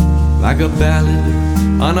 like a ballad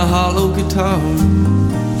on a hollow guitar?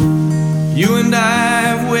 You and I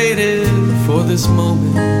have waited for this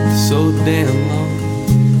moment so damn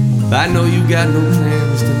long. I know you got no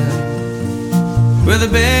plans tonight, but the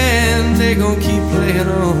band, they gon' keep playing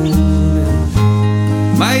on.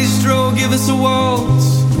 Maestro, give us a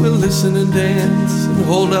waltz, we'll listen and dance and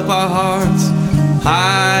hold up our hearts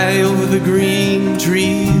high over the green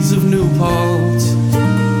trees of New Paltz.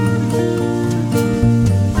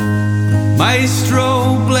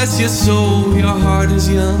 Maestro, bless your soul, your heart is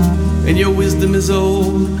young and your wisdom is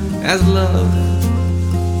old as love.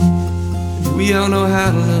 We all know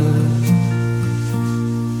how to love.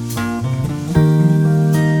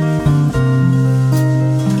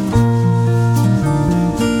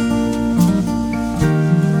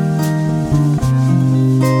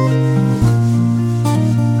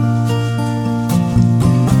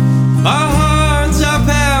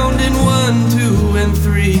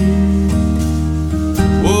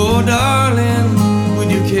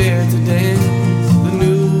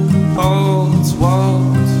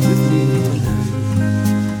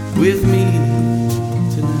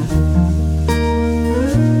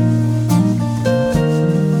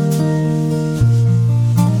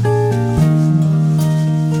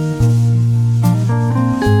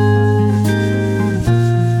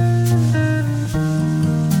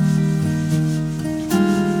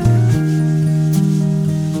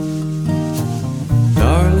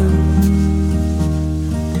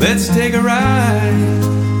 Let's take a ride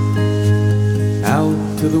out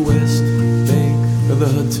to the west bank of the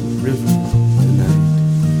Hudson River tonight.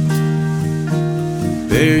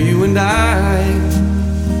 There you and I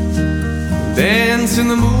dance in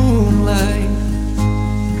the moonlight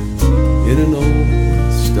an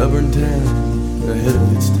old, stubborn town ahead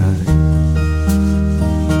of its time.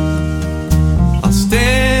 I'll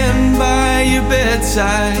stand by your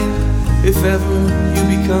bedside if ever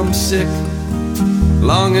you become sick.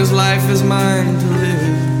 Long as life is mine to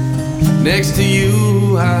live, next to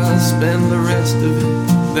you I'll spend the rest of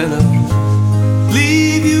it. Then I'll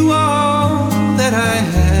leave you all that I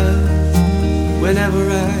have whenever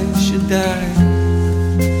I should die.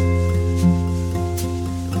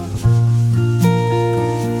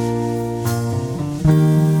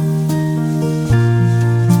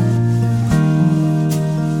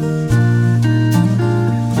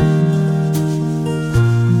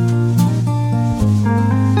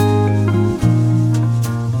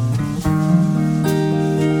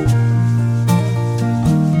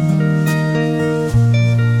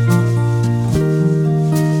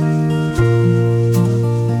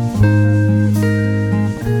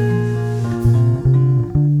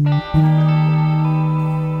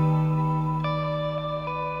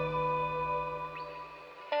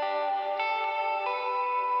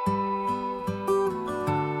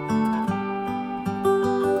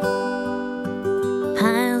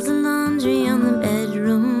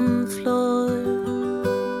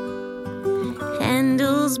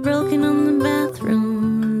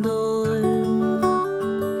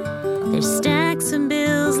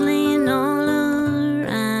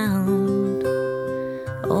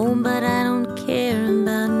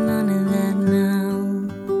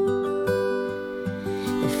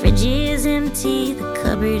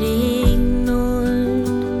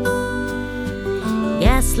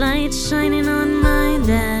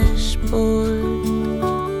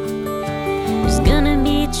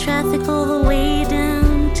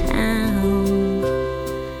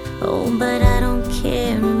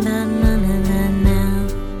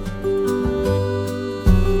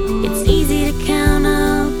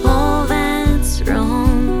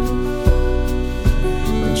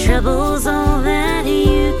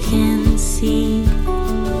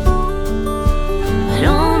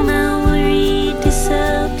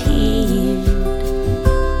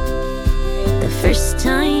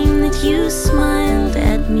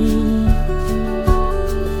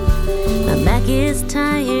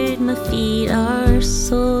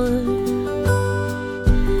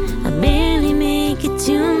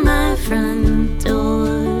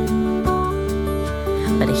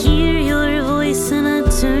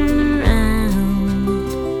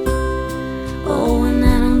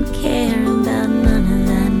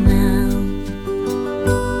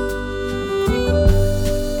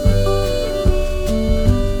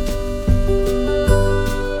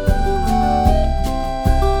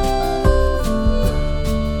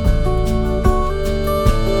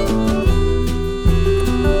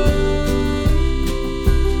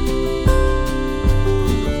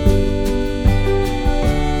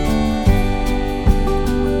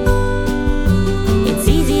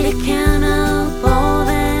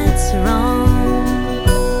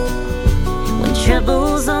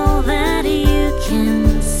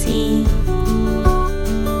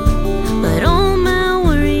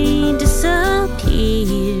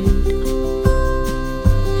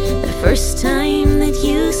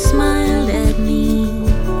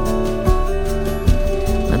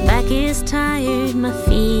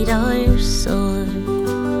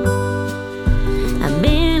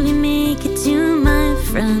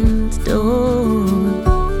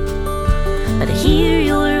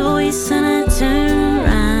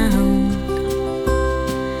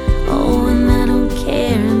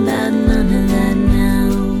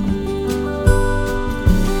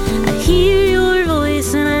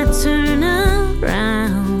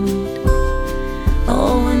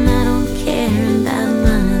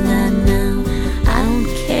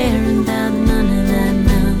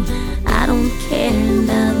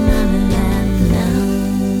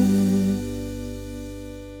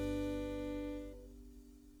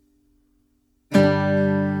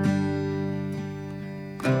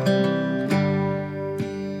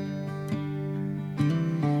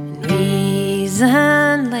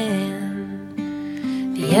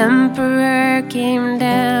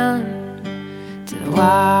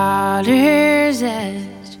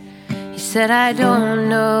 I don't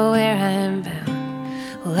know where I'm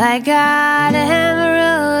bound. Well, I got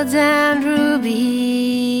emeralds and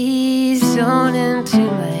rubies sewn into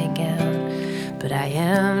my gown, but I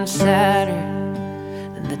am sadder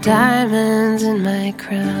than the diamonds in my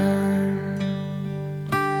crown.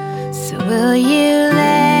 So will you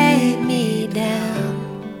lay me down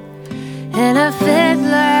in a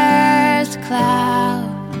fiddler's cloud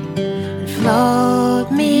and float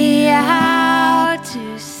me out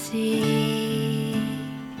to sea?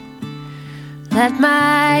 Let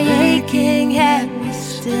my aching head be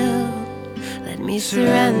still. Let me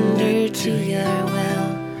surrender to your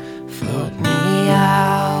will. Float me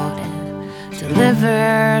out and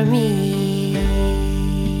deliver me.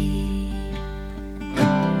 The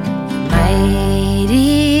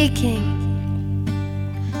mighty king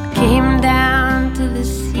came down to the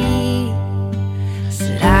sea,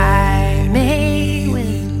 said I may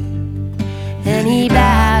win any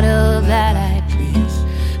battle that I please.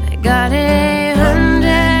 I got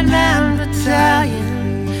 100-man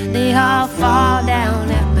battalion, they all fall down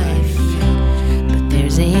at my feet. But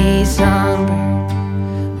there's a songbird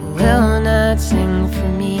who will not sing for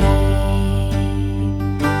me.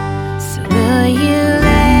 So will you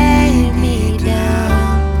lay me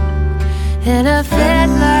down in a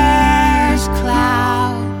fiddler's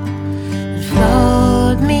cloud and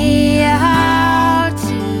float me out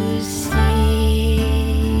to sea?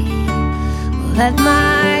 Let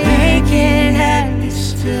my aching head be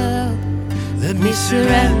still. Let me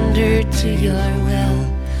surrender to your will.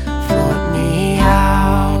 Float me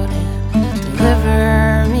out and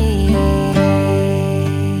deliver me.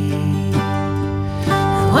 I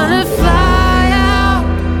wanna fly out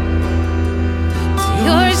to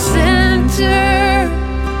your center.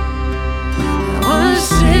 I wanna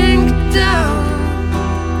sink down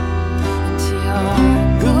into your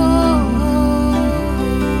gold.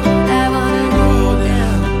 I wanna go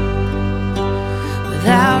down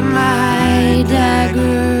without my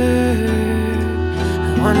dagger. I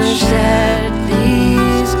wanna shed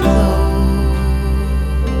these clothes.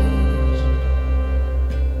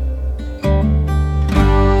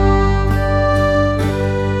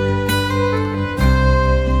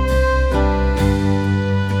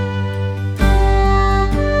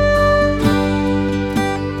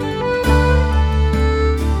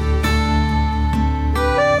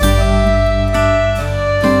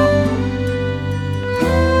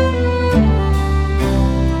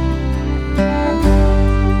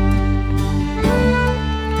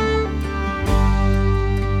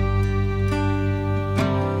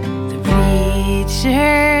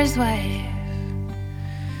 Preacher's wife,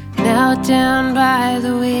 knelt down by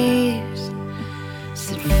the waves,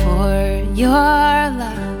 said for your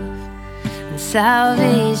love and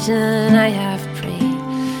salvation I have prayed.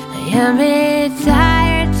 I am a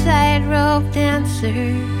tired tightrope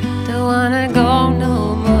dancer, don't wanna go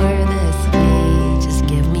no more this way. Just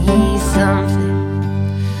give me something,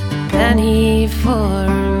 a penny for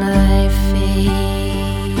my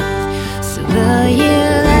faith. So will you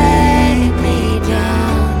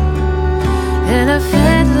in a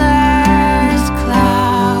fiddler's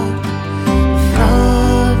cloud,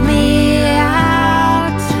 float me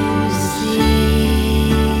out to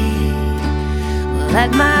sea? Let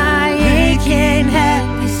my aching head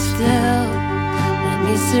be still. Let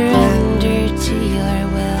me surrender to your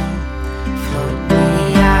will. Float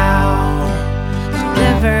me out,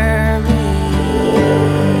 deliver me.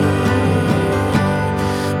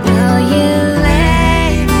 Will you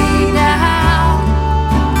lay me down?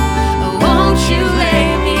 Won't you lay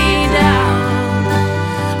me down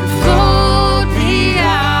and float me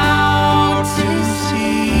out to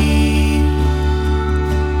sea?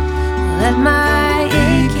 Let my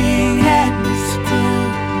aching head be still.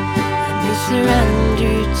 Let me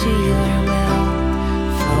surrender to your will.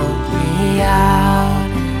 Float me out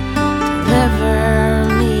and deliver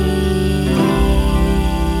me.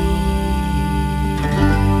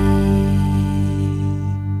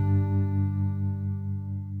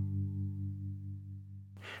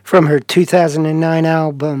 From her 2009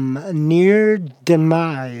 album, Near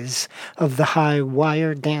Demise of the High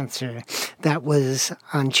Wire Dancer, that was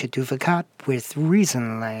Antje Duvekot with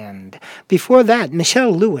Reasonland. Before that,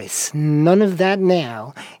 Michelle Lewis, None of That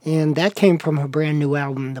Now, and that came from her brand new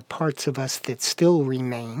album, The Parts of Us That Still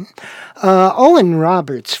Remain. Owen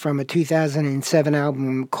Roberts from a 2007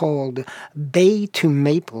 album called Bay to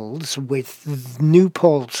Maples with New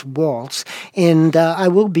Paltz Waltz, and I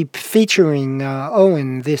will be featuring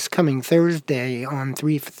Owen this coming Thursday on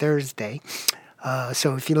 3 for Thursday.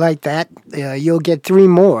 So if you like that, you'll get 3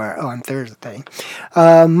 more on Thursday.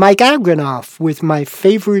 Mike Agranoff with My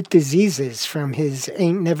Favorite Diseases from his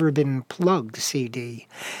Ain't Never Been Plugged CD.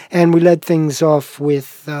 And we led things off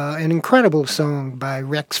with an incredible song by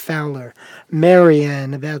Rex Fowler,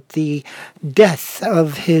 Marianne, about the death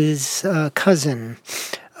of his cousin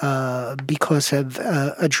because of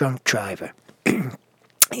a drunk driver.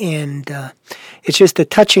 And it's just a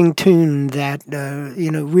touching tune that,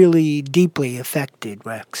 really deeply affected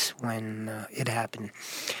Rex when it happened.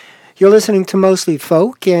 You're listening to Mostly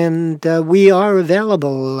Folk, and we are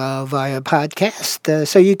available via podcast.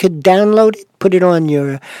 So you could download it, put it on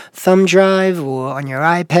your thumb drive or on your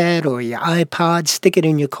iPad or your iPod, stick it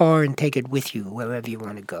in your car, and take it with you wherever you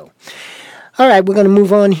want to go. All right, we're going to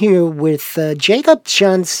move on here with Jacob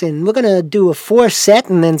Johnson. We're going to do a 4-set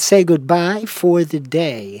and then say goodbye for the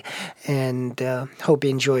day. And hope you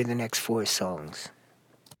enjoy the next 4 songs.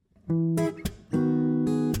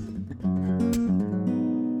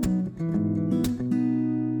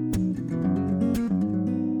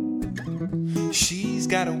 She's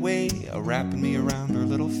got a way of wrapping me around her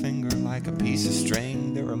little finger like a piece of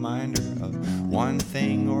string, the reminder of one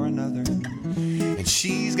thing or another. And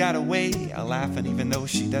she's got a way of laughing even though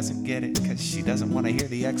she doesn't get it, 'cause she doesn't want to hear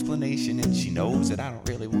the explanation and she knows that I don't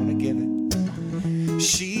really want to give it.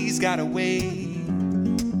 She's got a way.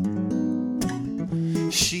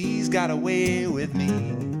 She's got a way with me.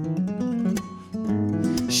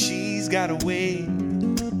 She's got a way.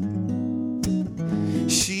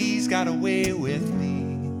 She's got a way with me.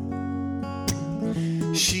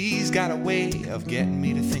 She's got a way of getting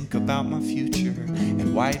me to think about my future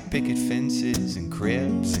and white picket fences and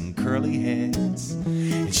cribs and curly heads.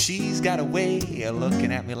 And she's got a way of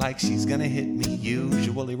looking at me like she's gonna hit me,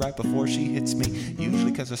 usually right before she hits me,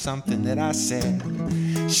 usually 'cause of something that I said.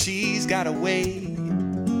 She's got a way.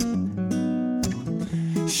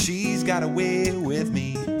 She's got a way with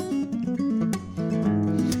me.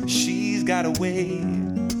 She's got a way.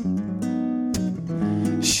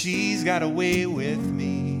 She's got a way with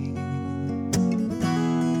me.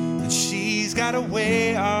 And she's got a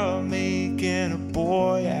way of making a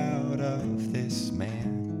boy out of this man.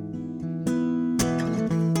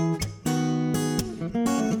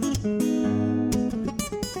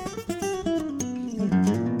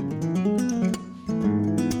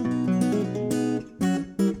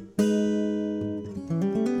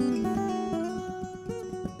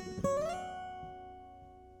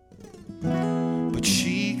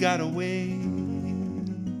 Got away.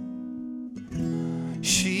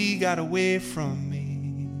 She got away from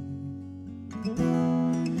me.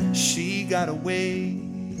 She got away.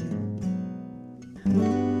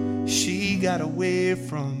 She got away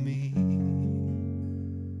from me.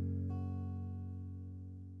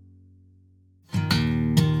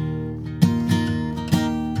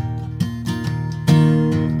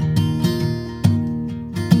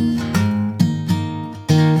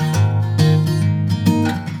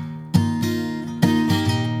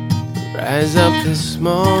 Rise up this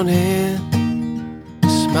morning,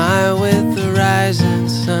 smile with the rising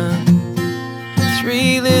sun.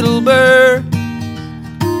 3 little birds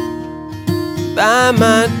by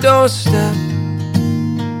my doorstep,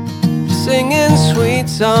 singing sweet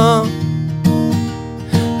songs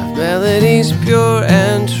of melodies pure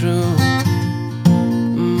and true.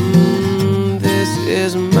 This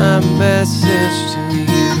is my message to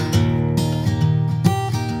you.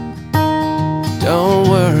 Don't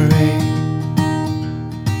worry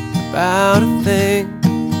about a thing,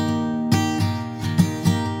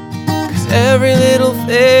 'cause every little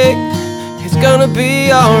thing is gonna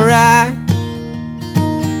be alright.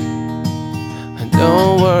 And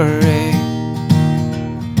don't worry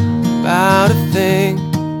about a thing,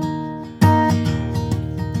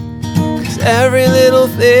 'cause every little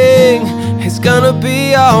thing is gonna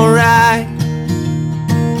be alright.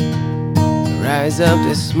 Rise up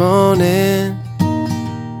this morning,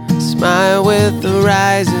 smile with the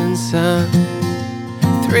rising sun.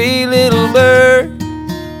 3 little birds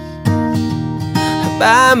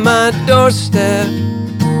by my doorstep,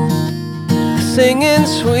 singing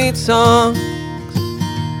sweet songs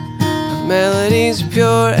of melodies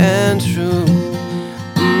pure and true.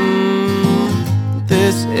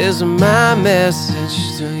 This is my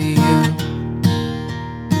message to you.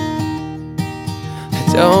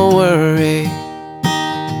 Don't worry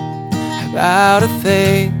about a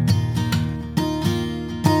thing,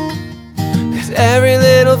 every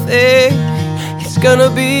little thing is gonna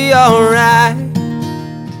be alright.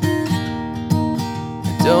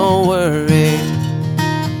 Don't worry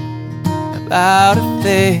about a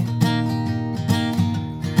thing,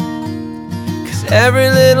 'cause every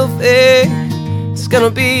little thing is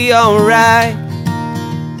gonna be alright.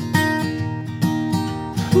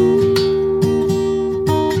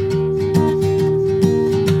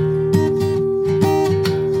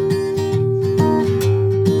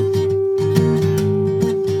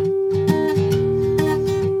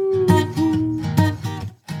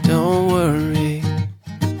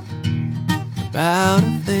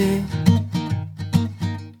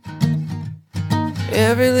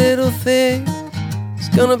 Every little thing is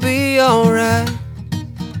gonna be alright.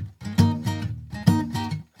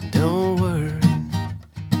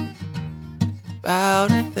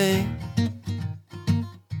 about a thing.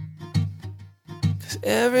 'Cause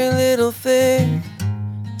every little thing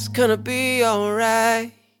is gonna be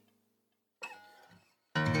alright.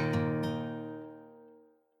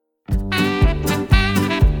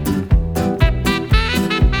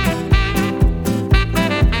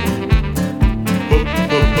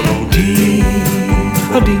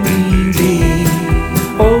 Ding, ding, ding.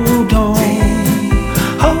 Hold on,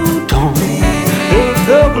 hold on.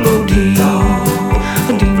 Double ding,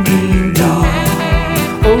 ding, ding, ding.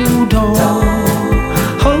 Hold on,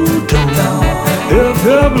 hold on.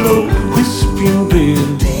 Double whispering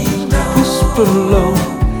bells, whisper low,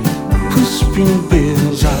 whispering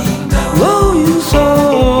bells. I love you so.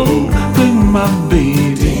 Bring my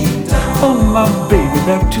baby, oh my baby,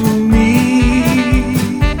 back to me.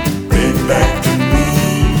 Back to me.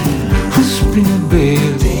 Whispering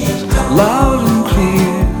bells, loud and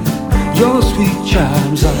clear. Your sweet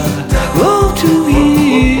chimes I love to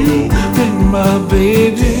hear. Bring my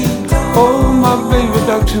baby, oh my baby,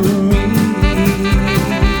 back to me.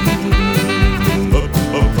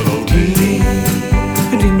 Ding,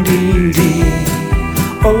 ding, ding, ding.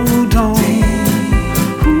 Hold on,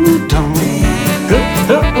 hold on.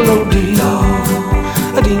 Hello, ding,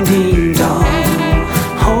 ding, ding, dong.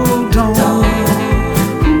 Hold on,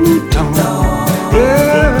 hold on,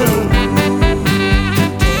 yeah.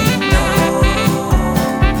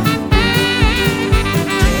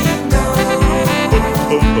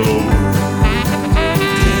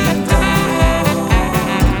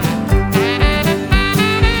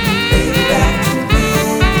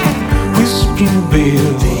 Whispering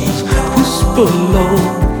bells, whisper low,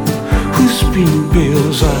 whispering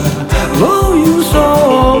bells. I love you so.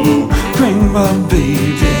 Bring my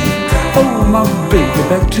baby, oh my baby,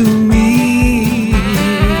 back to me.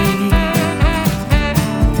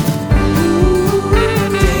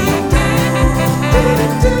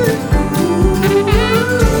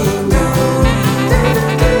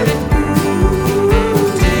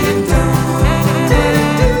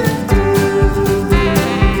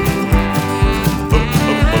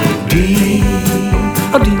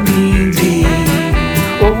 Ding, ding, ding.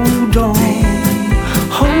 Hold on,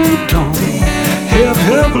 hold on.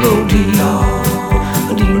 Hello, ding,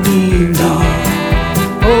 ding, ding, ding.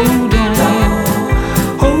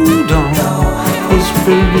 Hold on,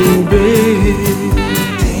 whispering bells,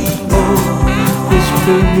 oh,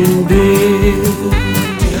 whispering bells,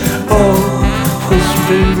 oh,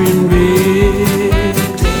 whispering bells,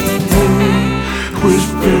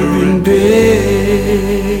 whispering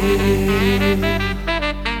bells.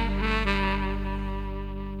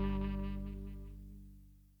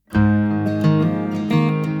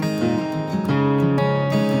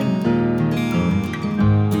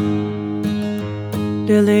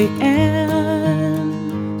 Lily Ann,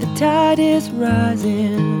 the tide is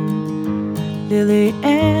rising. Lily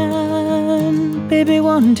Ann, baby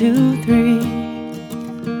 1, 2, 3.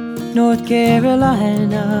 North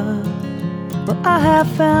Carolina, well I have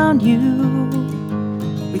found you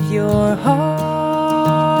with your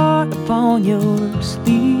heart upon your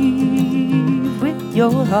sleeve, with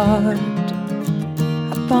your heart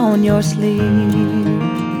upon your sleeve.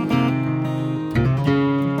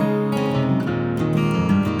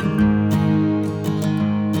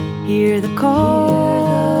 Hear the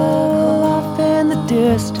call off in the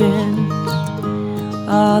distance,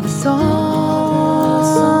 the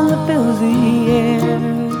song that fills the air.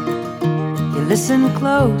 You listen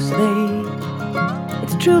closely,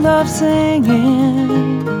 it's true love singing.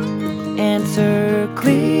 Answer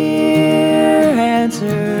clear,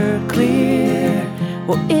 answer clear.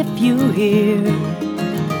 Well, if you hear,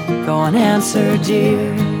 go and answer,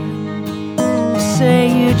 dear. You say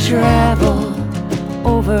you travel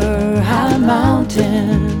over high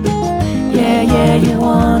mountains, yeah, you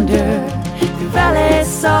wander through valleys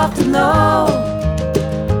soft and low.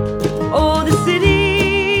 Oh, the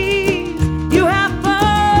cities you have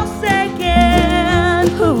forsaken,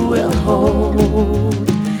 who will hold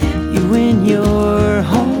you in your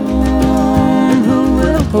home? Who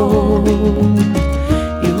will hold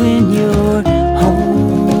you in your home?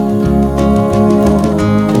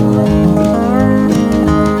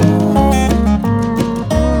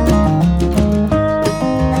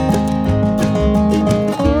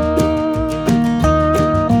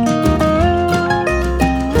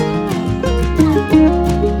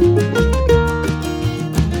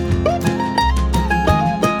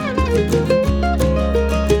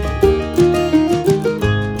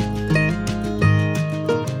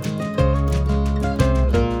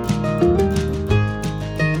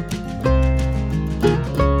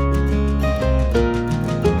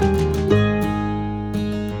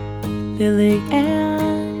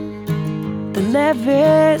 life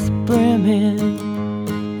is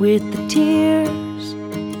brimming with the tears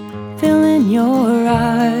filling your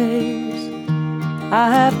eyes. I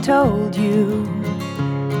have told you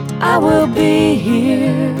I will be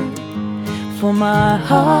here, for my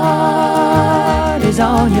heart is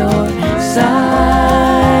on your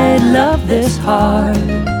side. Love this heart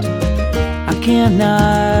I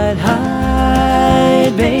cannot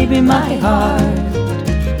hide, baby, my heart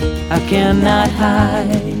I cannot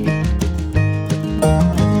hide.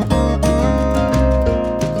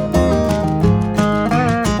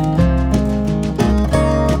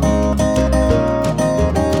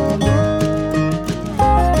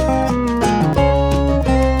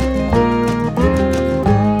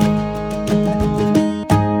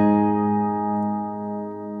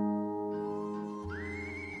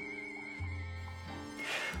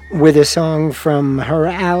 With a song from her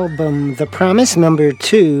album The Promise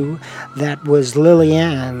 #2, that was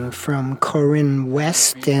Lillian from Corinne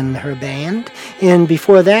West and her band. And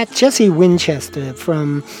before that, Jesse Winchester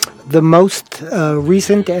from the most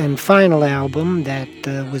recent and final album that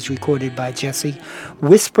was recorded by Jesse,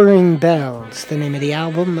 Whispering Bells, the name of the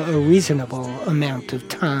album, A Reasonable Amount of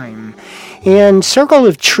Time. And Circle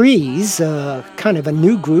of Trees, kind of a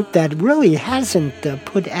new group that really hasn't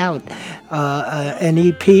put out an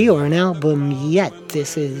EP or an album yet.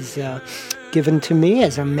 This is given to me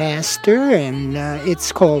as a master, and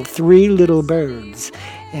it's called Three Little Birds.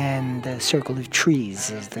 And Circle of Trees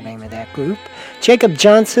is the name of that group. Jacob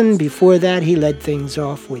Johnson, before that, he led things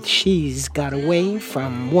off with She's Got Away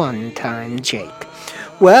from One Time Jake.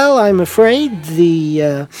 Well, I'm afraid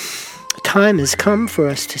the time has come for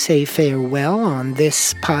us to say farewell on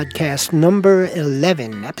this podcast number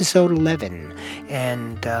 11, episode 11.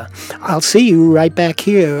 And I'll see you right back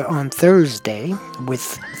here on Thursday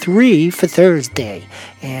with 3 for Thursday.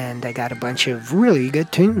 And I got a bunch of really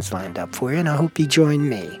good tunes lined up for you, and I hope you join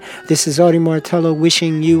me. This is Artie Martello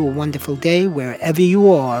wishing you a wonderful day wherever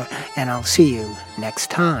you are, and I'll see you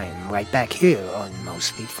next time right back here on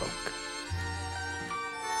Mostly Folk.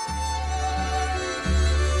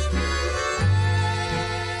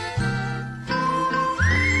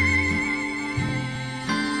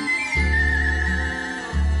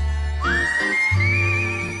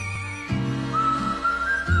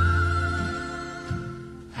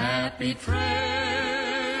 Happy trail.